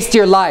waste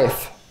your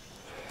life.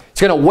 It's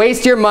going to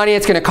waste your money.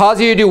 It's going to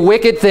cause you to do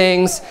wicked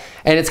things,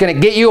 and it's going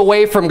to get you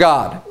away from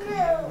God.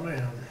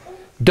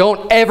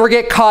 Don't ever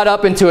get caught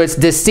up into it. It's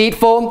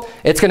deceitful.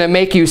 It's going to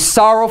make you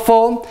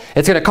sorrowful.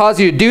 It's going to cause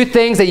you to do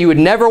things that you would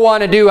never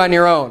want to do on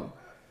your own.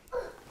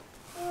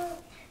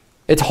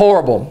 It's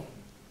horrible.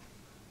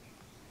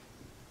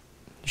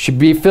 You should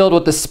be filled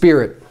with the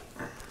Spirit,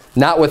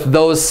 not with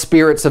those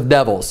spirits of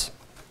devils.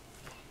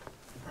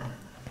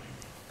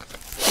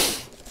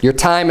 Your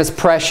time is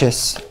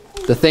precious.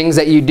 The things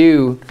that you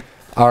do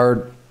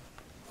are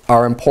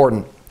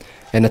important.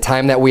 And the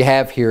time that we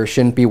have here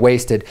shouldn't be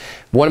wasted.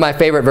 One of my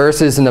favorite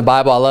verses in the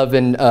Bible I love,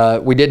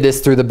 and we did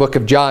this through the book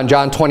of John.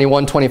 John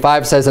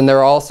 21:25 says, and there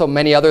are also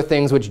many other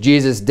things which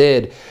Jesus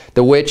did,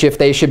 the which if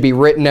they should be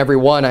written every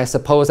one, I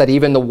suppose that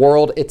even the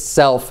world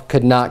itself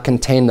could not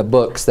contain the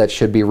books that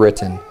should be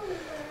written.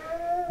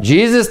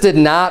 Jesus did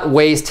not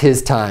waste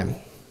his time.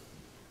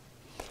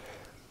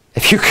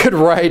 If you could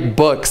write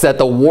books that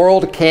the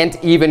world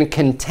can't even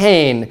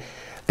contain,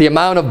 the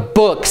amount of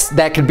books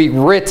that could be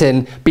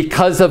written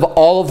because of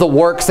all of the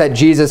works that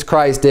Jesus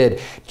Christ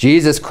did.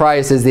 Jesus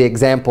Christ is the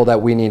example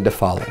that we need to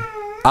follow.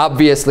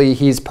 Obviously,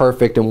 he's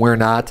perfect and we're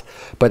not,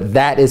 but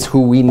that is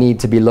who we need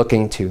to be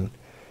looking to.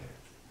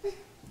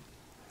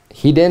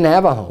 He didn't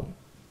have a home.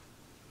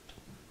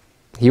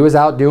 He was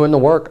out doing the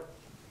work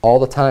all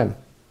the time.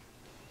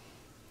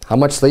 How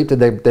much sleep did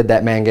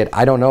that man get?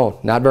 I don't know.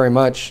 Not very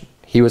much.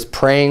 He was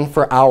praying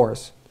for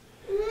hours.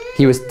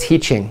 He was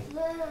teaching.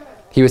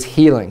 He was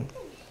healing.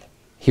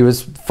 He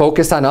was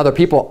focused on other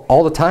people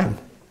all the time.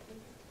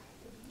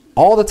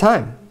 All the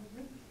time.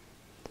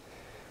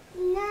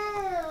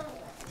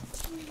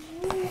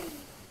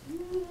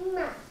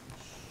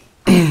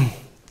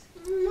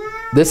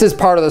 This is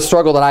part of the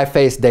struggle that I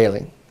face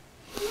daily.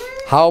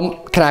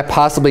 How can I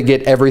possibly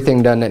get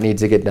everything done that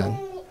needs to get done?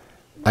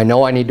 I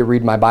know I need to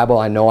read my Bible.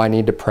 I know I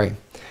need to pray.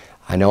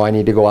 I know I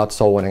need to go out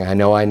soul winning. I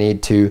know I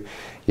need to,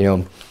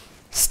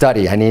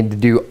 study. I need to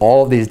do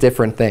all of these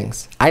different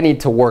things. I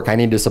need to work. I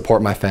need to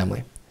support my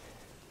family.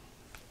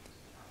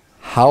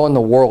 How in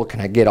the world can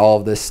I get all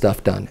of this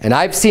stuff done? And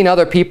I've seen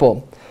other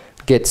people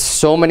get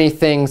so many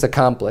things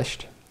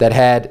accomplished that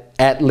had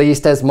at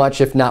least as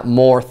much, if not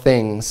more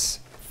things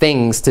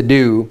to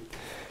do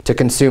to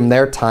consume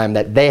their time,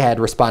 that they had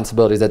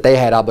responsibilities, that they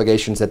had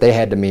obligations, that they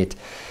had to meet.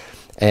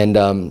 And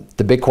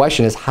the big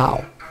question is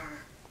how?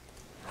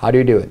 How do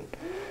you do it?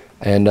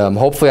 And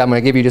hopefully I'm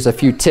going to give you just a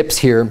few tips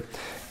here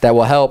that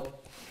will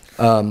help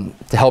to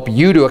help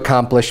you to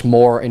accomplish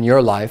more in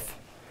your life,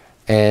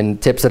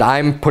 and tips that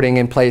I'm putting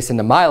in place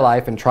into my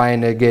life and trying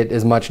to get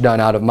as much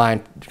done out of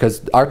mine,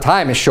 because our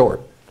time is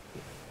short.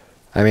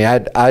 I mean,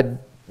 I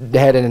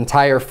had an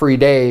entire free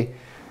day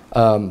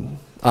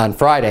on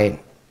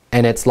Friday,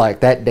 and it's like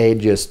that day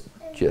just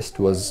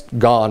was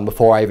gone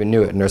before I even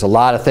knew it. And there's a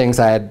lot of things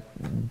I had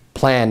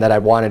planned that I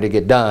wanted to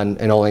get done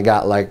and only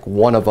got like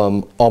one of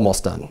them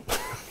almost done.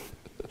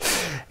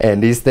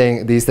 And these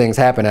things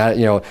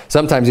happen.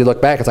 Sometimes you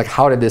look back, it's like,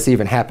 how did this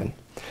even happen?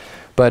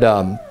 But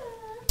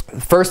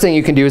the first thing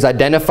you can do is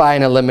identify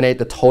and eliminate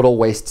the total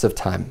wastes of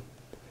time.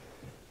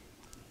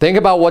 Think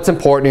about what's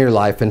important in your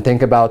life, and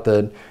think about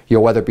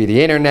whether it be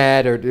the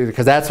internet, or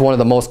because that's one of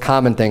the most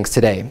common things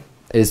today,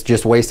 is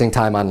just wasting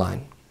time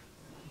online.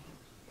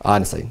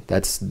 Honestly,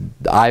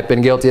 I've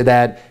been guilty of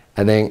that.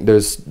 I think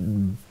there's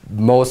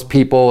most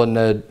people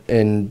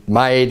in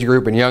my age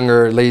group and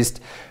younger, at least,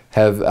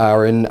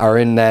 are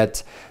in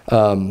that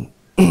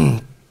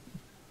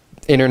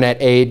internet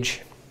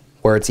age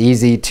where it's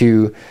easy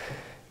to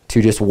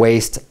just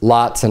waste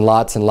lots and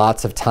lots and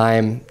lots of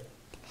time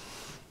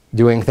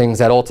doing things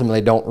that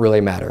ultimately don't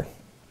really matter.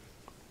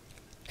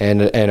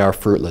 and are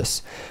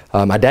fruitless.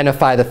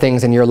 Identify the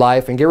things in your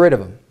life and get rid of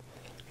them.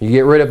 You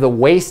get rid of the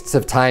wastes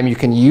of time. You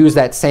can use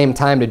that same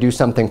time to do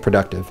something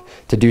productive,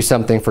 to do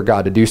something for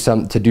God, to do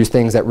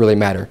things that really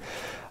matter.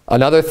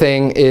 Another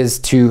thing is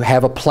to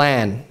have a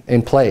plan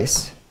in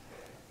place.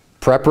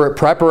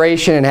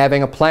 Preparation and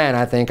having a plan,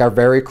 I think, are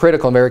very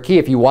critical and very key.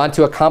 If you want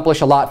to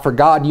accomplish a lot for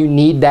God, you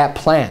need that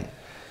plan.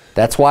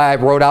 That's why I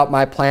wrote out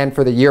my plan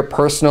for the year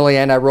personally,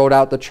 and I wrote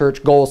out the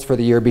church goals for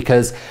the year,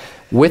 because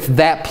with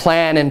that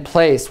plan in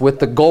place, with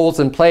the goals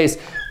in place,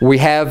 we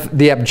have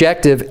the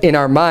objective in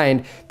our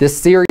mind.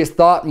 This serious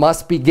thought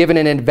must be given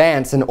in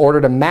advance in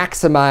order to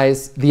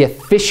maximize the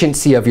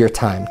efficiency of your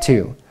time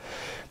too.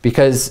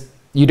 Because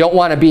you don't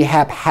want to be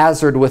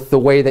haphazard with the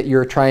way that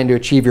you're trying to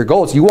achieve your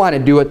goals. You want to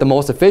do it the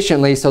most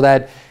efficiently so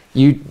that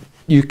you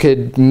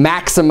could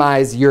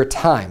maximize your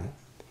time.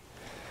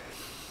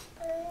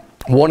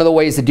 One of the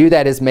ways to do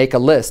that is make a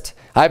list.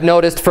 I've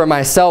noticed for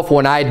myself,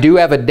 when I do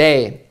have a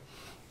day,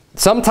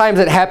 sometimes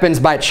it happens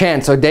by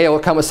chance. A day will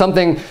come with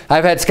something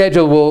I've had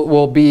scheduled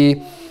will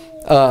be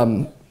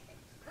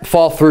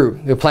fall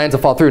through. The plans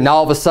will fall through. Now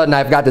all of a sudden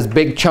I've got this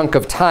big chunk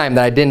of time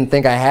that I didn't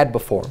think I had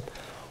before.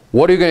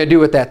 What are you going to do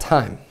with that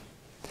time?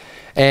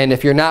 And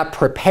if you're not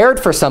prepared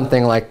for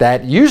something like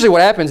that, usually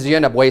what happens is you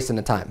end up wasting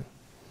the time.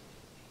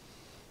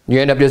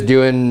 You end up just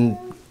doing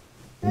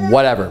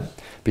whatever,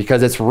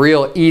 because it's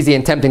real easy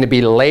and tempting to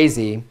be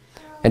lazy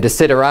and to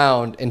sit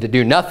around and to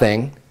do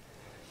nothing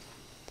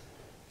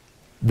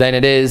than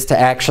it is to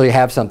actually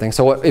have something.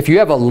 So if you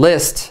have a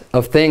list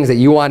of things that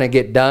you want to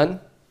get done,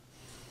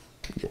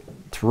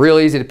 it's real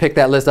easy to pick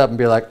that list up and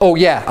be like, oh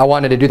yeah, I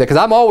wanted to do that. Because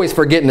I'm always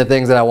forgetting the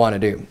things that I want to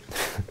do.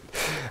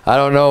 I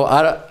don't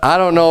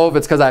know if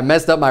it's because I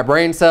messed up my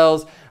brain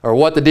cells or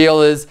what the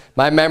deal is.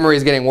 My memory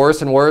is getting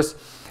worse and worse,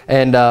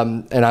 and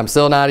I'm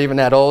still not even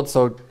that old.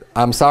 So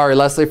I'm sorry,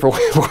 Leslie, for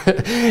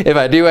if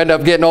I do end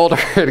up getting older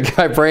and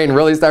my brain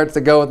really starts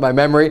to go with my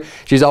memory.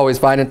 She's always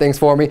finding things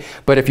for me.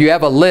 But if you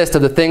have a list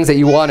of the things that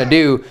you want to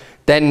do,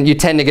 then you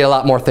tend to get a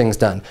lot more things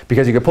done.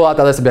 Because you can pull out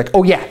that list and be like,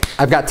 oh yeah,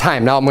 I've got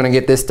time. Now I'm going to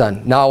get this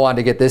done. Now I want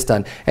to get this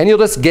done. And you'll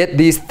just get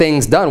these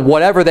things done.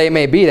 Whatever they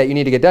may be that you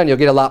need to get done, you'll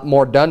get a lot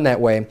more done that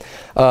way.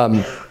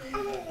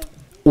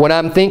 When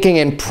I'm thinking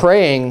and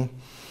praying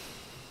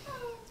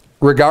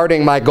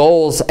regarding my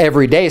goals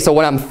every day. So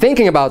when I'm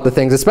thinking about the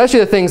things,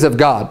 especially the things of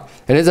God,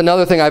 and it's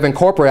another thing I've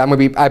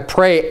incorporated, I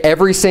pray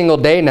every single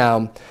day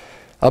now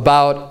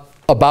about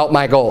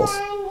my goals,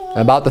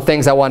 about the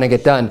things I want to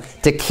get done,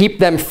 to keep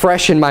them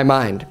fresh in my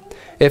mind.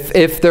 If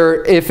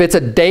it's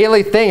a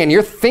daily thing and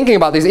you're thinking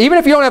about these, even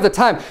if you don't have the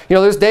time, you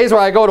know, there's days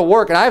where I go to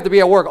work and I have to be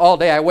at work all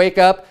day. I wake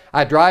up,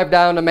 I drive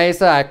down to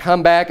Mesa, I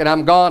come back, and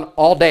I'm gone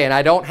all day, and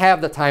I don't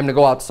have the time to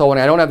go out sewing.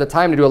 I don't have the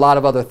time to do a lot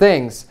of other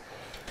things.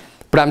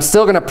 But I'm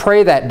still going to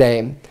pray that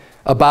day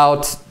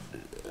about,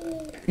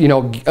 you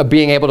know,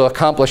 being able to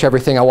accomplish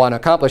everything I want to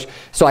accomplish.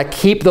 So I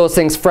keep those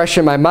things fresh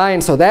in my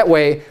mind, so that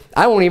way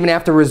I won't even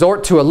have to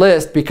resort to a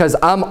list, because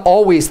I'm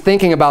always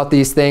thinking about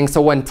these things.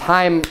 So when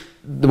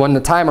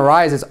the time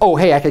arises, oh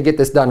hey, I could get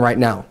this done right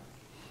now,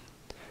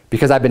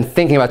 because I've been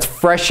thinking about it. It's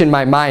fresh in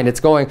my mind.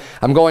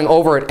 I'm going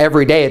over it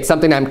every day. It's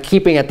something I'm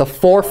keeping at the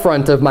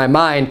forefront of my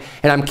mind,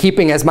 and I'm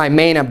keeping as my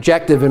main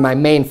objective and my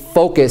main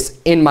focus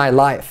in my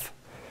life.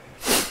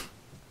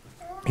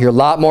 You're a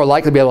lot more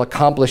likely to be able to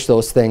accomplish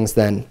those things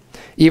then,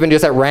 even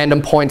just at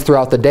random points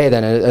throughout the day,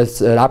 then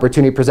as an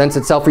opportunity presents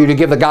itself for you to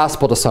give the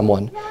gospel to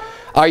someone.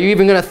 Are you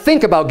even going to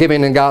think about giving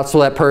the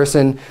gospel to that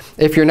person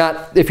if you're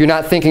not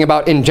thinking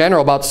about, in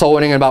general, about soul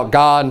winning and about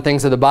God and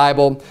things of the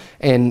Bible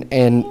and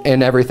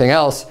everything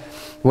else?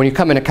 When you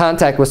come into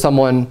contact with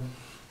someone,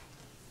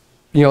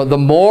 you know, the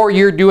more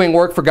you're doing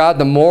work for God,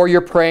 the more you're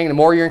praying, the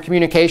more you're in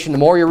communication, the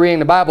more you're reading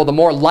the Bible, the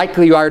more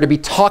likely you are to be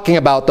talking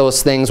about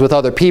those things with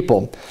other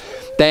people.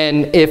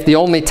 Then if the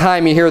only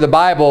time you hear the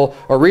Bible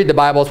or read the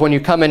Bible is when you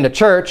come into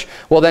church,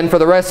 well then for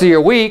the rest of your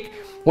week,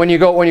 when you're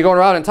going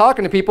around and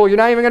talking to people, you're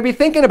not even going to be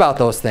thinking about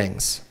those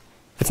things.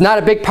 It's not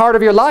a big part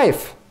of your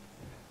life.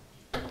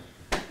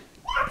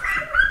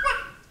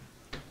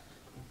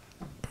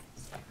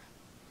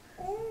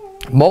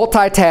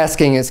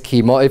 Multitasking is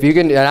key. If you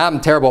can, and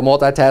I'm terrible at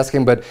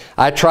multitasking, but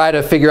I try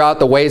to figure out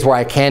the ways where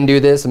I can do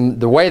this.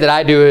 And the way that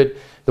I do it,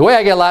 the way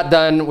I get a lot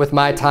done with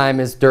my time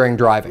is during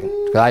driving.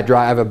 I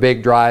have a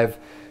big drive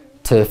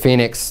to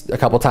Phoenix a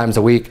couple times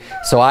a week,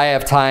 so I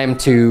have time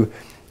to,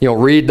 you know,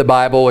 read the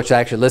Bible, which I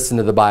actually listen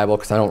to the Bible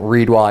because I don't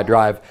read while I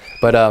drive,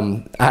 but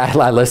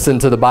I listen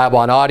to the Bible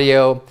on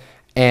audio,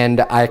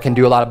 and I can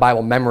do a lot of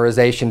Bible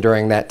memorization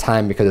during that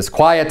time because it's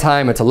quiet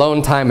time, it's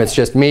alone time, it's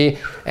just me,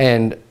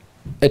 and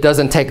it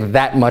doesn't take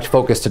that much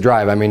focus to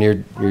drive. I mean,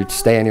 you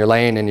stay in your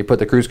lane and you put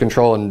the cruise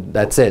control and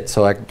that's it.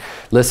 So I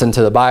listen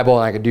to the Bible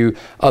and I can do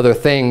other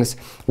things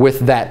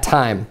with that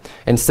time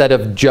instead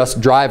of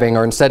just driving,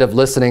 or instead of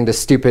listening to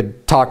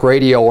stupid talk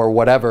radio or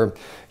whatever.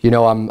 You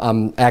know,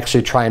 I'm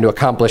actually trying to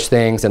accomplish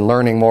things and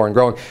learning more and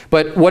growing.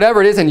 But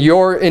whatever it is in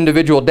your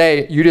individual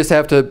day, you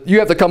have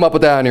to come up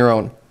with that on your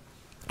own.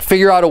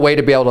 Figure out a way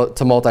to be able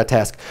to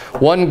multitask.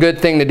 One good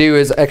thing to do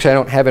is, actually I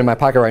don't have it in my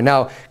pocket right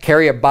now,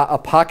 carry a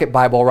pocket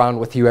Bible around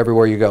with you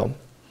everywhere you go.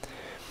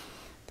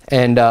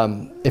 And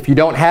if you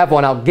don't have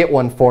one, I'll get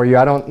one for you.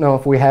 I don't know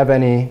if we have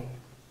any.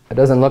 It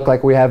doesn't look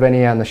like we have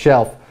any on the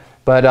shelf.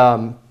 But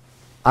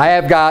I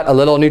have got a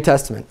little New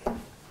Testament. And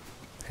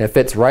it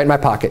fits right in my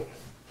pocket.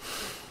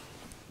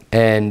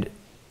 And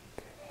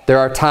there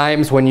are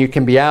times when you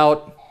can be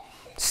out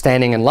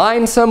standing in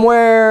line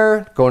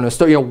somewhere, going to a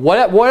store, you know,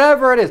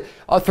 whatever it is.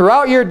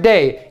 Throughout your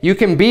day, you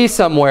can be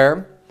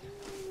somewhere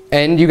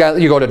and you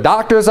go to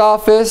doctor's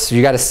office,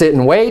 you got to sit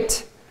and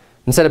wait.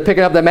 Instead of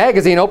picking up the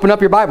magazine, open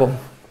up your Bible.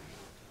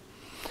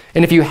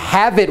 And if you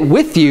have it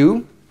with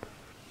you,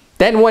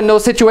 then when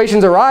those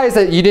situations arise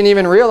that you didn't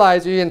even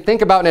realize, you didn't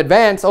think about in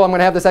advance, oh, I'm going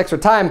to have this extra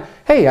time,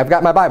 hey, I've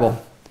got my Bible.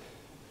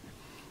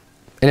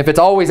 And if it's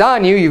always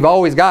on you, you've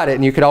always got it,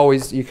 and you could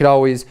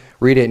always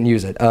read it and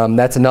use it.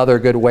 That's another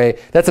good way.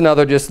 That's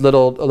another just a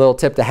little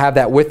tip to have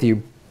that with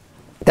you.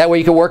 That way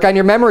you can work on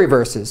your memory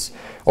verses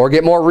or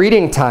get more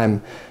reading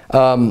time.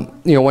 You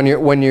know,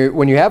 when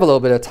you have a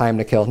little bit of time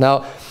to kill.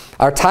 Now,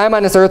 our time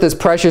on this earth is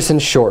precious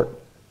and short.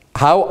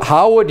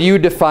 How would you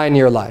define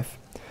your life?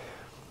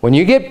 When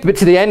you get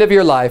to the end of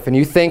your life and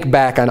you think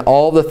back on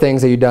all the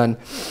things that you've done,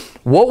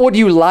 what would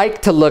you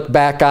like to look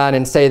back on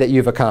and say that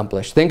you've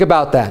accomplished? Think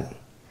about that,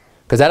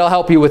 because that'll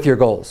help you with your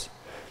goals.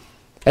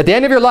 At the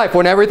end of your life,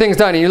 when everything's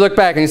done and you look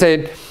back and you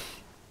say,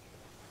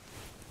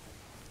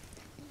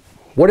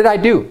 what did I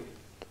do?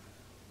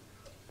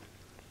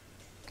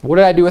 What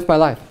did I do with my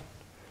life?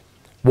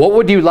 What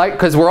would you like?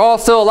 Because we're all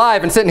still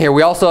alive and sitting here.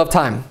 We all still have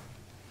time.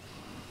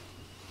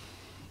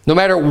 No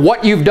matter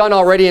what you've done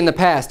already in the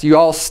past, you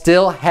all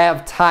still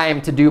have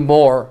time to do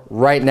more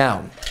right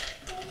now.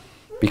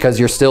 Because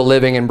you're still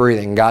living and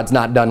breathing. God's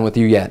not done with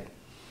you yet.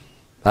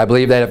 I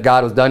believe that if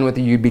God was done with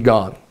you, you'd be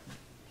gone.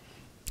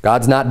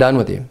 God's not done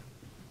with you.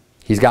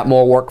 He's got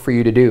more work for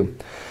you to do.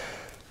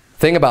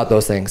 Think about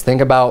those things.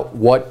 Think about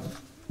what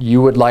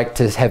you would like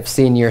to have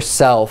seen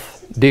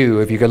yourself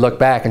do if you could look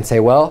back and say,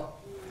 well,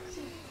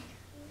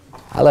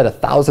 I led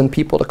 1,000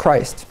 people to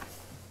Christ.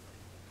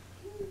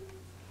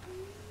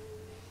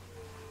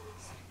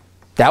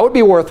 That would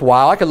be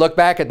worthwhile. I could look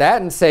back at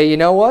that and say, you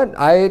know what?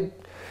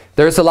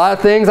 There's a lot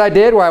of things I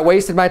did where I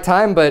wasted my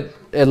time, but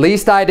at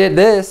least I did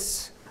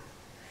this.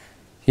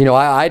 You know,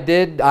 I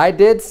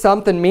did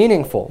something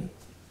meaningful.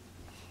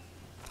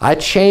 I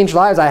changed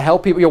lives. I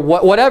help people. You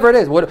know, whatever it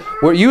is. What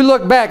you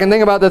look back and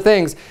think about the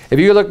things. If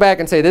you look back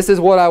and say, this is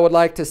what I would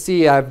like to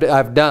see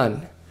I've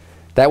done,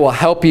 that will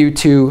help you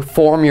to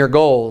form your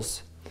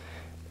goals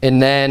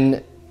and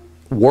then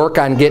work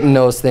on getting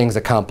those things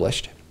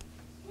accomplished.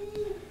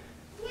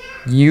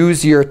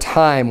 Use your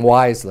time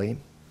wisely.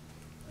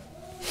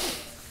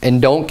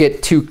 And don't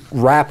get too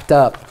wrapped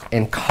up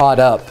and caught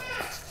up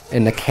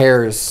in the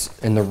cares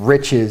and the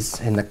riches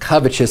and the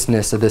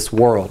covetousness of this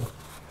world.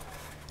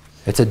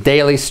 It's a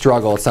daily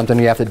struggle. It's something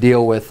you have to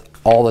deal with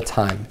all the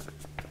time.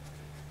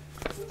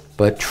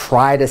 But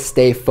try to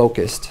stay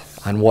focused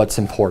on what's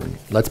important.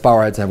 Let's bow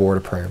our heads and have a word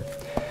of prayer.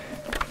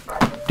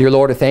 Dear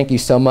Lord, I thank you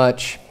so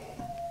much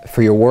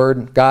for your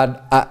word.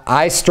 God,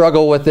 I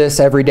struggle with this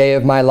every day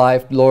of my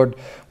life, Lord,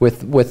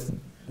 with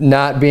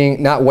not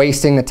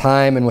wasting the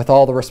time and with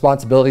all the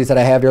responsibilities that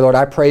I have, dear Lord.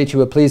 I pray that you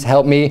would please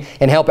help me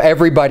and help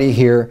everybody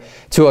here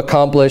to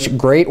accomplish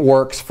great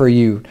works for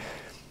you.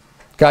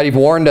 God, you've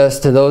warned us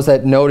to those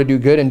that know to do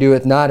good and do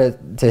it not,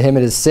 to him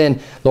it is sin.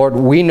 Lord,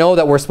 we know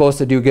that we're supposed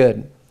to do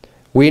good.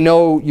 We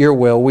know your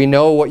will. We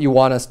know what you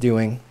want us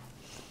doing.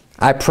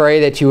 I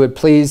pray that you would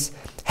please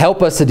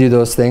help us to do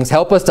those things.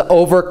 Help us to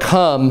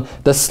overcome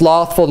the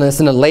slothfulness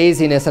and the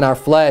laziness in our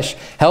flesh.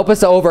 Help us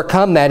to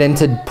overcome that and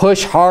to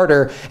push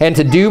harder and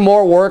to do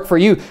more work for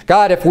you.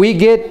 God, if we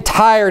get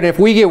tired, if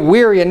we get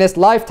weary in this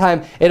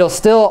lifetime, it'll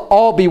still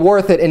all be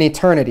worth it in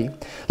eternity.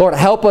 Lord,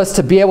 help us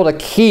to be able to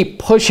keep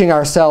pushing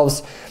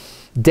ourselves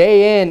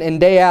day in and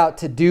day out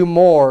to do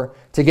more,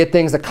 to get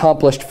things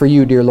accomplished for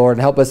you, dear Lord.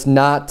 And help us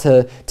not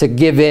to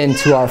give in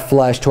to our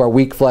flesh, to our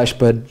weak flesh,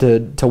 but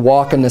to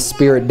walk in the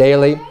Spirit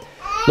daily.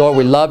 Lord,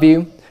 we love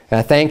you, and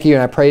I thank you,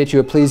 and I pray that you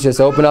would please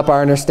just open up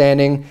our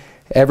understanding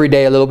every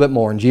day a little bit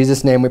more. In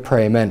Jesus' name we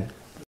pray, amen.